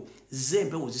n'empewo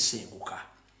z'empewo zisenguka.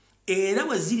 Era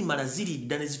bwe zirimala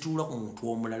ziridda ne zituula ku muntu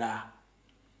omulala.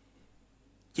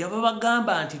 Kyava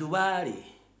bagamba nti Lubaale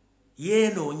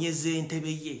yeenoonyeza entebe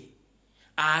ye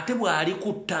ate bw'ali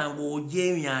kutta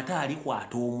ng'ojeemya ate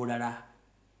alikwata omulala.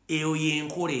 Eyo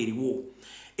y'enkola eriwo.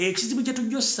 Ekizibu kye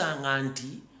tujja osanga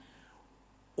nti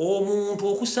omuntu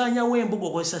okusaanyawo embuga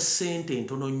okozesa ssente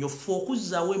ntono nnyo ffe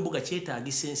okuzzaawo embuga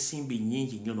kyetaagisa ensimbi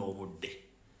nnyingi nnyo n'obudde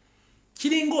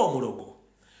kiringa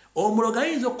omulogo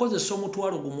ayinza okukozesa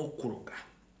omutwalo gumu okuloga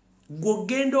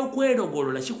gw'ogenda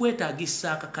okwerogolola kikwetaagisa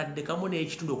akakadde kamu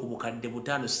n'ekitundu ku bukadde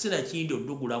 5 sina kindi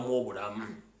oddugulamu obulamu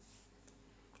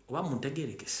oba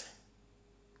muntegeerekese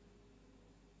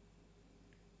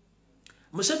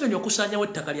Museveni okusaanyawo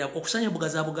ettaka lyako okusaanya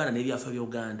embuga za Buganda n'ebyafa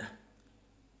by'Uganda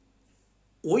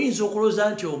oyinza okulooza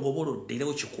nti ogobolodde era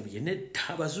okikubye nedda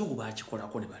abazungu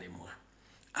baakikolako ne balemwa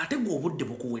ate gwe obudde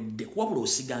bukuwedde wabula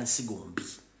osiga nsigo mbi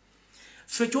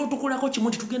ffe kyotukolako kimu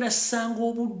nti tugenda ssanga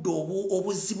obudde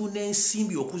obuzibu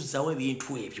n'ensimbi okuzzaawo ebintu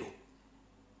ebyo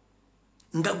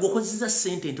nga gweokozesa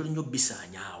ssente ntono nnyo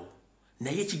bisaanyaawo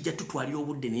naye kijja tutwalira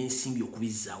obudde n'ensimbi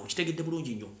okubizzaawo kitegedde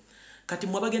bulungi nnyo kati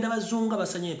mwe abagenda bazunga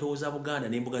basanya empewo za Buganda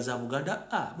n'embuga za Buganda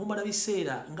mumala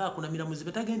biseera ng'akunamira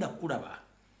muzibe tagenda kukulaba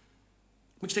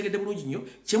mukitegedde bulungi nnyo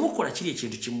kyemukola kiri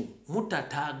ekintu kimu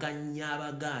mutataaganya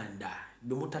Abaganda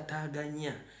bwe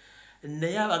mutataaganya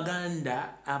naye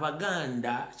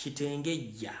Abaganda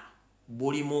kitengejja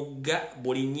buli mugga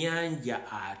buli nnyanja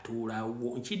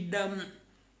atuulawo nkiddamu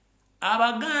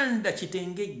Abaganda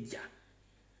kitengejja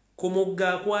ku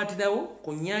mugga akwatirawo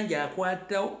ku nnyanja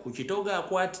akwatirawo ku kitoga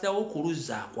akwatirawo ku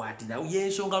luzzi akwatirawo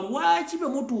y'ensonga lwaki bwe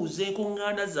mutuuza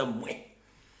enkuŋŋaana zammwe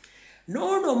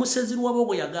Nono omusezi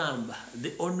lwabo yagamba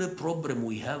the only problem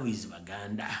we have is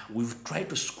Baganda. We've tried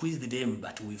to squeeze them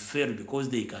but we failed because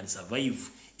they can survive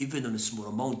even on a small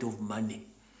amount of money.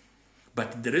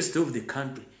 But the rest of the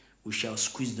country we shall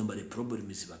squeeze them but the problem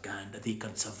is Baganda. They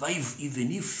can survive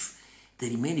even if they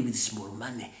remain with small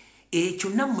money. Ekyo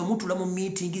nammwe mutula mu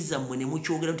meeting zammwe ne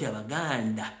mukyogera nti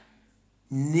Abaganda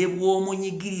ne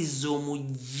bw'omunyigiriza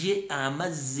omugye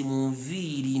amazzi mu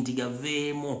nviiri nti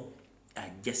gaveemo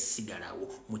ajja sigalawo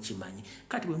mukimanyi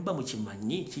kati bwe muba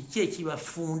mukimanyi kiki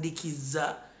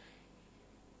ekibafundikiza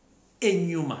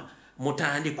ennyuma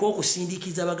mutandika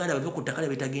okusindikiza Abaganda bave ku ttaka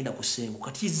lyabetagenda kusengu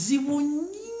kati kizibu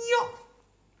nnyo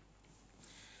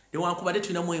newankubadde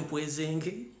tulinamu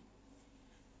empwezenge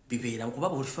bibeera nkuba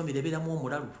buli famire ebeeramu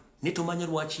omulalu ne tomanya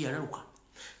lwaki yalaluka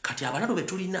kati abalalu be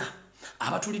tulina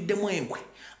abatuliddemu enkwe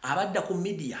abadda ku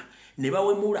media ne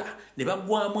bawemula ne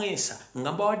bagwamu ensa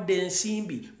nga bawadde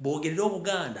ensimbi boogerera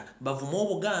Obuganda bavuma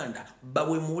Obuganda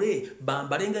bawemule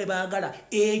bambale nga baagala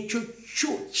ekyo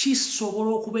kyo kisobola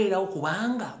okubeerawo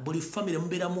kubanga buli famire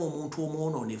mubeeramu omuntu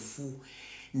omwononefu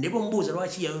ne bomubuuza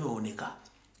lwaki yayonooneka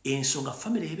ensonga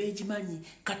famire ebeegimanyi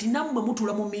kati nammwe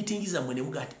mutula mu meeting zammwe ne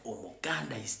mugaa ti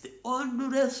Omuganda is the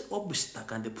oldest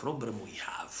obstacle and the problem we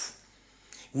have.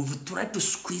 We've tried to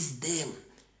squeeze them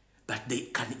but they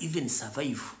can even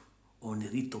survive on a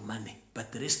little money,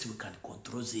 but the rest we can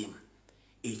control them.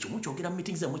 Ekyo mukyogera mu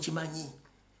meetings mukimanyi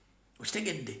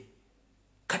okitegedde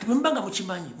kati bwe mbanga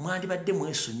mukimanyi mwandibadde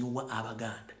mwesonyiwa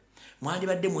Abaganda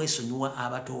mwandibadde mwesonyiwa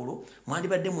Abatoolo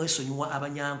mwandibadde mwesonyiwa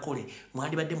Abanyankole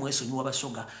mwandibadde mwesonyiwa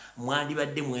Basoga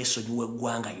mwandibadde mwesonyiwa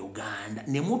eggwanga Uganda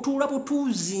ne mutuula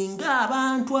butuuzi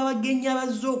ng'abantu abagenya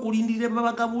bazze okulindirira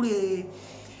babagabule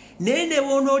naye ne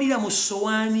boonoolira mu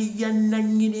ssowaani ya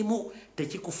nannyinimu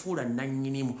tekikufuula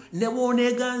nannyinimu ne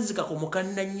booneeganzika ku muka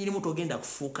nannyinimu togenda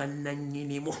kufuuka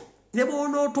nannyinimu ne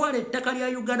boonootwala ettaka lya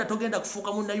Uganda togenda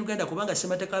kufuuka munna-Uganda kubanga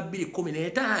ssemateeka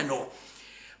 215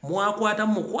 mwakwata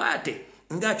mukwate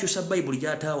ng'akyusa Bayibuli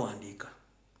gy'ataawandiika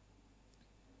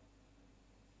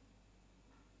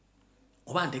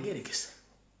oba ntegeerekese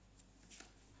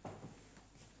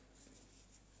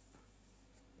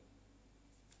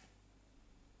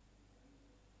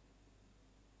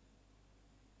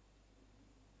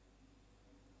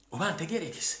oba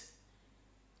ntegeerekese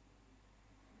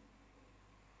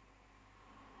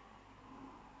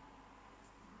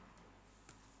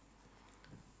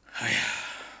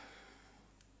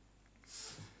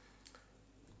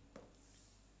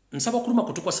nsaba okuluma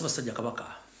kutukwa Ssaabasajja Kabaka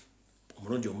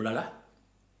omulundi omulala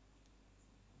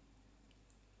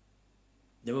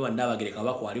ne bwe bannaabagere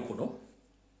Kabaka ali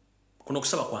kuno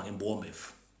kusaba kwange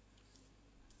mbuwomeefu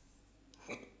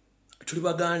tuli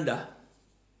Baganda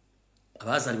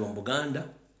abazaalibwa mu Buganda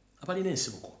abalina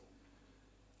ensibuko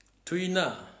tulina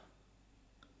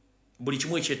buli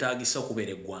kimu ekyetaagisa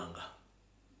okubeera eggwanga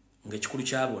ng'ekikulu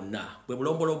kya bonna bwe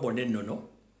bulombolombo n'ennono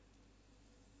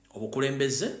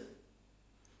obukulembeze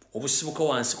obusibuka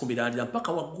wansi ku mirandira mpaka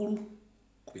waggulu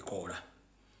ku bikoola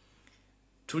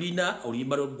tulina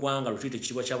oluyimba lw'eggwanga lutuyita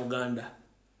ekitiibwa kya Buganda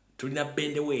tulina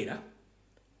bendeweera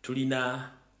tulina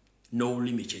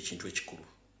n'olulimi kyekintu ekikulu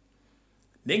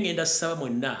naye ngenda ssaba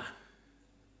mwenna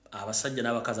abasajja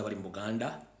n'abakazi abali mu Buganda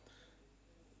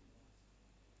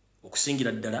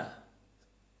okusingira ddala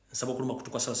nsaba okuluma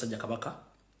kutukwa Ssaabasajja Kabaka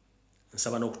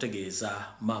nsaba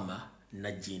n'okutegeeza Mama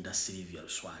Najinda Sylvia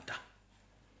Luswata.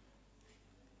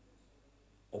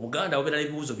 Obuganda obeera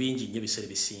n'ebibuuzo bingi nnyo ebiseera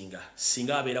bisinga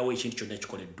singa abeerawo ekintu kyonna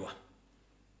ekikoleddwa.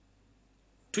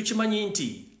 Tukimanyi nti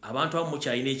abantu abamu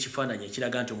mukyalina ekifaananyi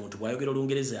ekiraga nti omuntu bw'ayogera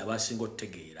Olungereza yaba asinga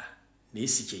otutegeera naye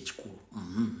si kyekikulu.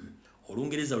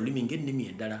 Olungereza lulimi ng'ennimi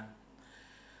endala.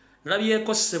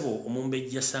 Nalabyeko ssebo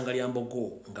Omumbejja ssanga lya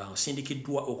Mbogo nga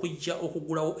nsindikiddwa okujja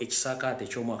okugulawo ekisaakaate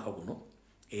eky'omwaka guno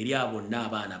eri abonna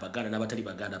abaana Abaganda n'abatali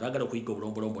Baganda baagala okuyiga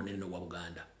obulombolombo n'enno bwa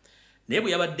Buganda. Naye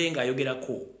bwe yabadde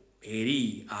ng'ayogerako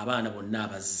eri abaana bonna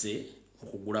abazze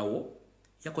okugulawo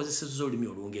yakozesezza olulimi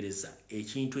Olungereza,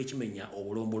 ekintu ekimenya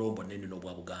obulombolombo n'enno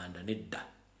bwa Buganda. Nedda.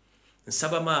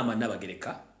 Nsaba Maama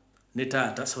Nabagereka ne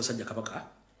Taata Ssaabasajja Kabaka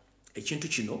ekintu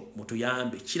kino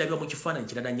mutuyambe kirabya mu kifaananyi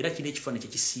kirala nnyira kino ekifaananyi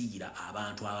kyekisiigira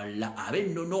abantu abalala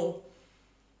ab'ennono.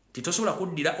 Titosobola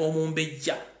kuddira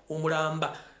Omumbejja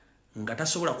omulamba nga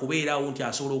tasobola kubeerawo nti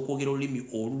asobola okwogera olulimi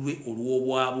olulwe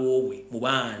olw'obwabwobwe mu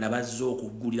baana bazze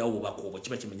okuggulirawo obubaka obwo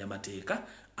kiba kimenya mateeka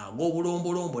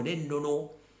ag'obulombolombo n'ennono.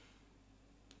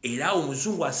 Era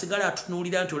Omuzungu asigala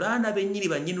atunuulira nti olaana bennyini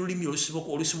bannyini olulimi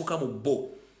olusibuka mu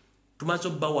bbo. Tumaze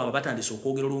obbawaaba batandise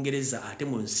okwogera Olungereza ate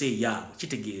mu nsi eyaabwe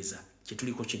kitegeeza kye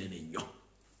tuliko kinene nnyo.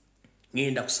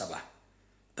 Ngenda kusaba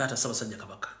Taata Ssaabasajja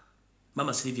Kabaka,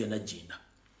 Mama Sylvia Najinda,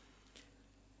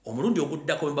 omulundi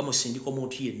oguddako bwe bamusindika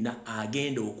omuntu yenna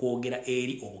agenda okwogera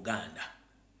eri Obuganda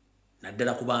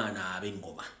naddala ku baana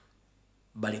ab'engoma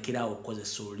balekeraawo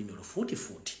okukozesa olulimi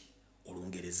olufuutifuuti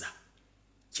Olungereza.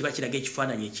 Kiba kiraga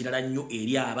ekifaananyi ekirala nnyo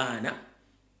eri abaana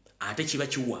ate kiba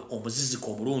kiwa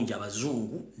omuziziko omulungi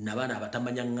Abazungu n'abaana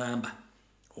abatamanya ŋŋamba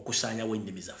okusaanyawo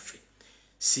ennimi zaffe.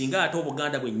 Singa ate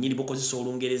Obuganda bwennyini bukozesa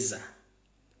Olungereza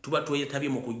tuba twetabye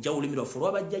mu kujja olulimi lwaffe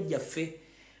olw'abajjajjaffe.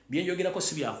 Bye njogerako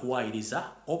si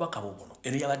byakuwaayiriza oba kabogono.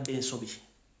 Eno yabadde ensobi.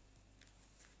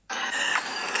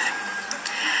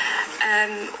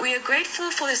 We are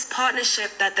grateful for this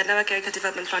partnership that the Nabagereka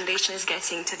Development Foundation is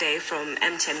getting today from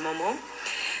MTN Momo.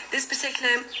 This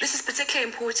is particularly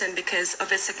important because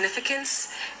of its significance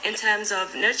in terms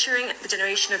of nurturing the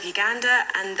generation of Uganda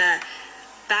and the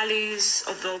values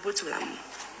of the Ubuntu.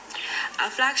 Our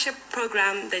flagship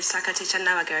program, the Sakaticha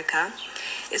Nabagereka,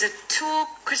 is a tool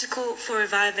critical for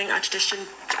reviving our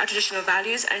traditional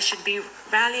values and should be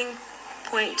rallying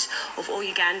point of all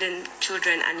Ugandan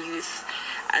children and youth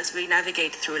as we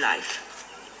navigate through life.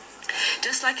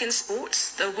 Just like in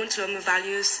sports, the Ubuntu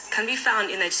values can be found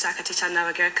in the Sakaticha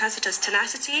Nabagereka, such as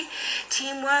tenacity,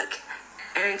 teamwork,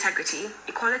 and integrity,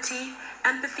 equality,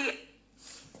 empathy.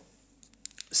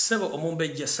 Sebo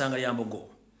Omumbejja ssanga lya Mbogo.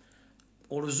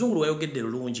 Oluzungu lwayogedde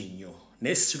lulungi nnyo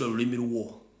naye si lwe lulimi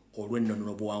luwo olw'ennono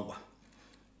n'obuwangwa.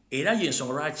 Era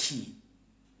y'ensonga lwaki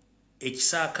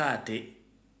ekisaakaate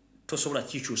tosobola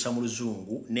kikyusa mu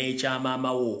Luzungu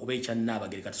n'ekyamaamawo oba ekya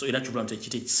Nabagereka era kibula nti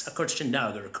ekiyite ekisaakaate kya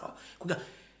Nabagereka. Kuga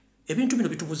ebintu bino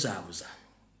bitubuzaabuza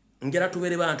njala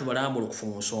tubeere bantu balambula okufa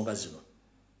mu nsonga zino.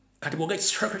 Kati bw'oga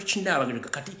ekisaakaate kya Nabagereka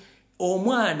kati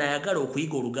omwana ayagala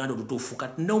okuyiga Oluganda olutuufu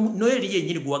kati noeri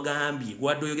yennyini gwagambye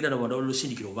gwadde oyogera n'abantu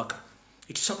abalusindikira obubaka.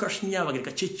 Ekisaakaate kya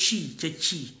Nabagereka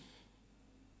kyeki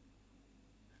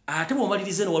ate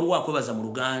bw'omaliriza eno waliwo akwebaza mu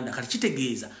Luganda kati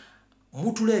kitegeeza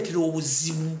mutuleetera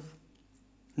obuzibu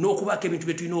n'okubaako ebintu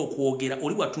bye tulina okwogera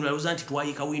oli bw'atunulaluza nti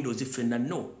twayiika Windows ffenna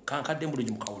no kankadde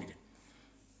bulungi mukawulire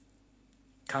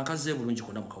kankazze bulungi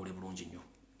konna mukawulire bulungi nnyo.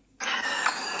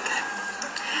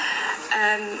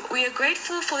 We are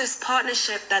grateful for this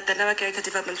partnership that the Nabagereka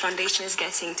Development Foundation is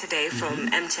getting today from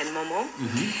MTN Momo.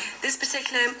 This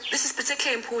is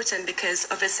particularly important because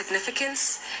of its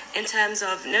significance in terms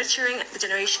of nurturing the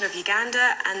generation of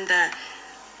Uganda and the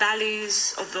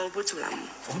values of the Ubuntu.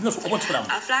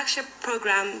 Our flagship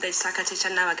program, the Sakaticha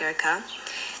Nabagereka,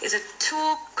 is a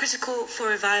tool critical for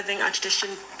reviving our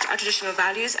traditional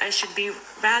values and should be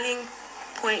rallying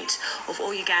point of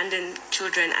all Ugandan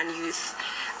children and youth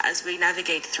as we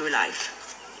navigate through life.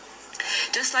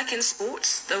 Just like in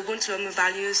sports, the Ubuntu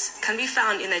values can be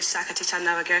found in the Sakaticha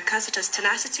Nabagereka, such as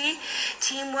tenacity,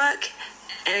 teamwork,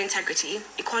 and integrity,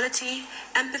 equality,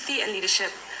 empathy, and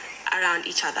leadership around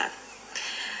each other.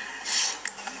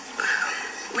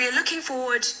 We are looking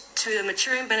forward to the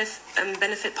maturing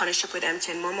benefit partnership with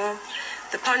MTN Momo.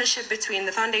 The partnership between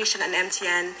the foundation and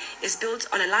MTN is built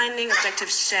on aligning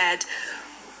objectives shared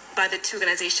by the two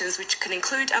organizations, which can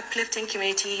include uplifting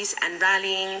communities and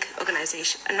rallying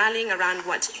around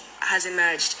what has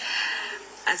emerged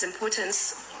as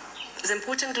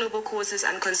important global causes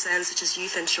and concerns such as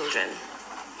youth and children.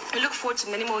 We look forward to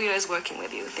many more years working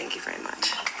with you. Thank you very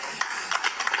much.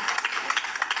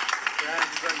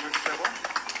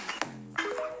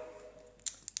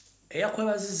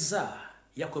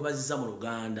 yakwebaziza mu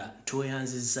Luganda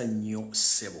toyanziza nnyo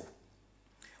ssebo.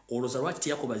 Oloza lwaki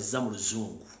teyakwebaziza mu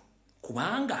Luzungu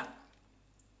kubanga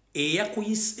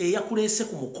eyakuleese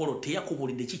ku mukolo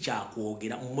teyakubulidde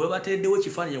kikyakwogera mwe batereddewo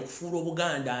ekifaananyi okufuula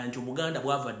Obuganda nti Obuganda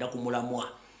bwava dda ku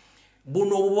mulamwa.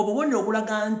 Buno obubone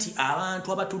obulaga nti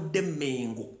abantu abatudde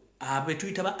Mmengo abe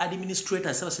tuyita ba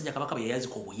administrators Ssaabasajja Kabaka bye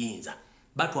yazika obuyinza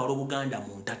batwala Obuganda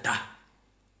mu ntata.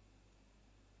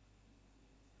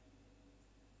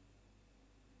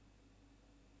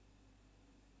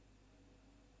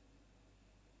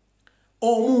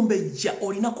 Omumbejja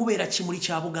olina kubeera kimuli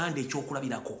kya Buganda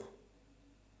ekyokulabirako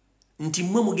nti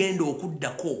mmwe mugenda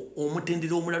okuddako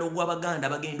omutendera omulala gw'Abaganda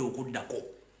bagenda okuddako.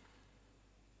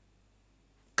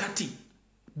 Kati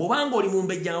bobanga oli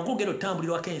mumbejja nga gogenda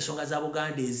otambulirwako ensonga za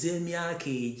Buganda ez'emyaka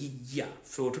egijja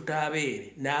ffe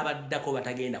otutaabeere n'abaddako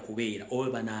batagenda kubeera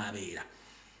oba banaabeera.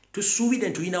 Tusuubire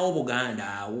nti tulinawo Buganda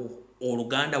awo,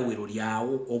 Oluganda we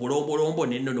lulyawo, obulombolombo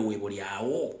n'ennono we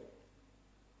bulyawo.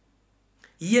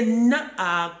 Yenna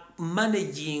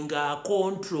managinga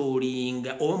controlling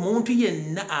omuntu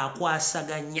yenna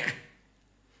akwasaganya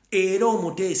era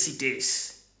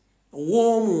omuteesiteesi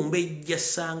w'omumbejja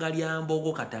ssanga lya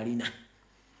Mbogo Katalina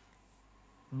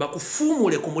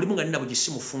bakufuumule ku mulimu nga nina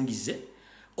bugisimufungize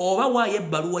oba waayo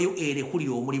ebbaluwa yo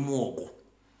erekulira omulimu ogwo.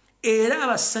 Era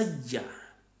abasajja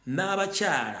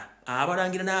n'abakyala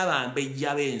abalangira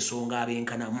n'abambejja ab'ensonga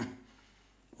ab'enkanamu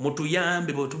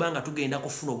mutuyambe bwe tubanga tugenda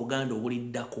kufuna Obuganda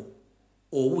obuliddako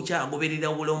obukyagoberera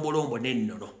obulombolombo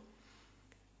n'ennono.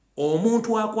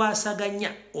 Omuntu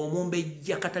akwasaganya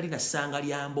omumbejja Katalina ssanga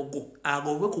lya Mbogo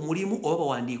agobwe ku mulimu oba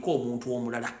bawandiike omuntu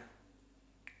omulala.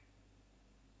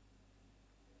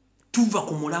 Tuva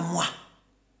ku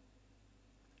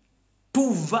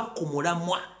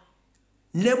mulamwa.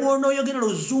 Ne bw'onooyogera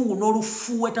Luzungu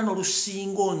n'olufuuweta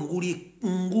n'olusingo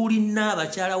nguli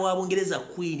n'abakyala wa Bungereza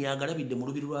Queen agalabidde mu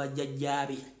lubiri lwa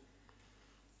jjajjaabe.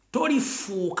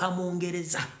 Tolifuuka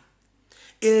Mungereza.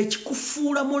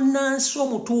 Ekikufuula munnansi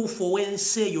omutuufu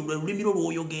ow'ensi eyo lwe lulimi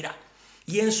lw'oyogera.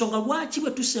 Y'ensonga lwaki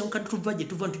bwe tusenguka tuva gye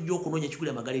tuva ntujja okunoonya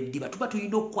ekigula amagala eddiba tuba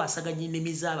tulina okukwasaganya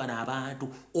ennimi z'abano abantu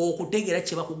okutegeera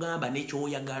kye bakugamba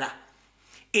n'ekyoyagala.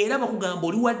 Era bakugamba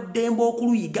oli wa ddembe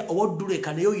okuluyiga oba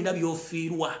odduleka naye olina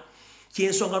by'ofiirwa.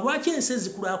 Kyensonga lwaki ensi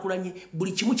ezikulaakulanye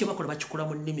buli kimu kye bakola bakikola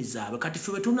mu nnimi zaabwe. Kati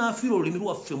ffe bwe tunaafiirwa olulimi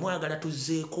lwaffe mwagala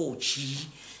tuzzeeko ki?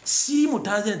 Siri mu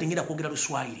Tanzania tengenda kwogera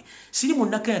Luswayiri, siri mu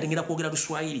Nakenya tengenda kwogera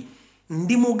Luswayiri,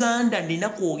 ndi Muganda nina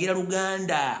kwogera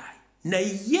Luganda.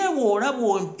 Naye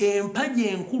bw'olaba empagi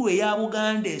enkulu eya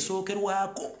Buganda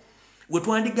esookerwako we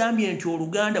twandigambye nti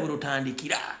Oluganda bwe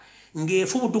lutandikira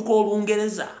ng'efubutuka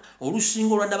Olungereza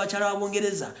olusinga olwa n'abakyala ba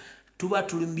Bungereza tuba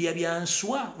tulumbya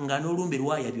byanswa nga n'olumbe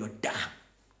lwaya byodda.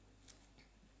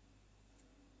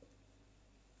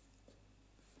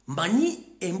 Mmanyi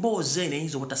emboozi eno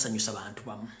eyinza obutasanyusa bantu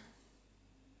bamu.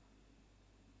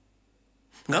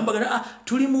 Ngambagala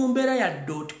tuli mu mbeera ya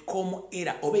 .com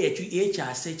era oba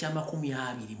ekyasa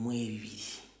ekya22.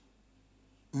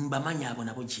 Mbamanyi abo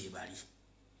nabo gye bali.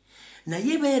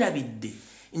 Naye beerabidde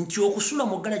nti okusula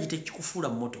mu galaji tekikufuula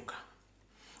mmotoka.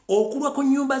 Okulwa ku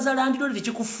nnyumba za landlord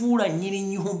tekikufuula nnyini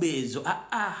nnyumba ezo.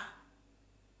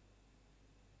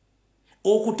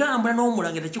 Okutambula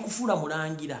n'omulangira tekikufuula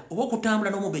mulangira oba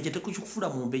okutambula n'omumbejja tekikufuula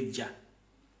mumbejja.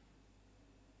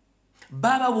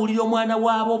 Baba buulira omwana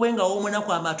waabo bwenga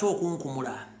w'omunaku amata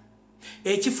okunkumula.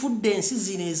 Ekifudde ensi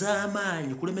zino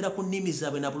ez'amaanyi kulemera ku nnimi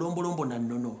zaabwe na bulombolombo na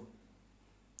nnono.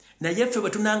 Naye ffe bwe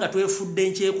tunanga twefudde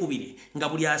nkyekubire nga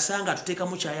buli asanga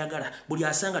tuteekamu kyayagala, buli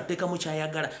asanga tuteekamu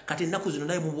kyayagala. Kati ennaku zino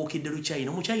naye mubuukidde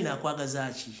Luchina. Omuchina akwagaza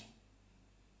ki?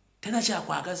 Tena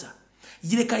kyakwagaza.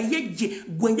 Yireka yejje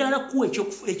gwe njagala kuwa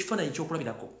ekifaananyi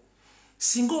ekyokulabirako.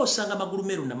 Singa osanga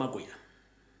Magulumeru na Magoya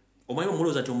omanyi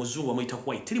omulowooza nti omuzungu bamuyita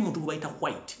white. Teri muntu gwe bayita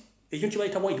white. Ekyo kye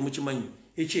bayita white mukimanyi.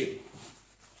 Ekyeru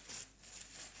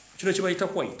kino kye bayita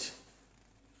white.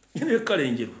 Kino ekkala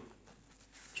enjeru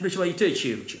kino kye bayita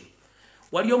ekyeru kino.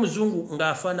 Waliyo omuzungu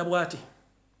ng'afaana bw'ati.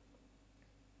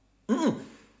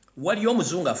 Waliyo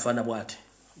omuzungu afaana bw'ati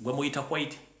gwe muyita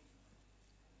white.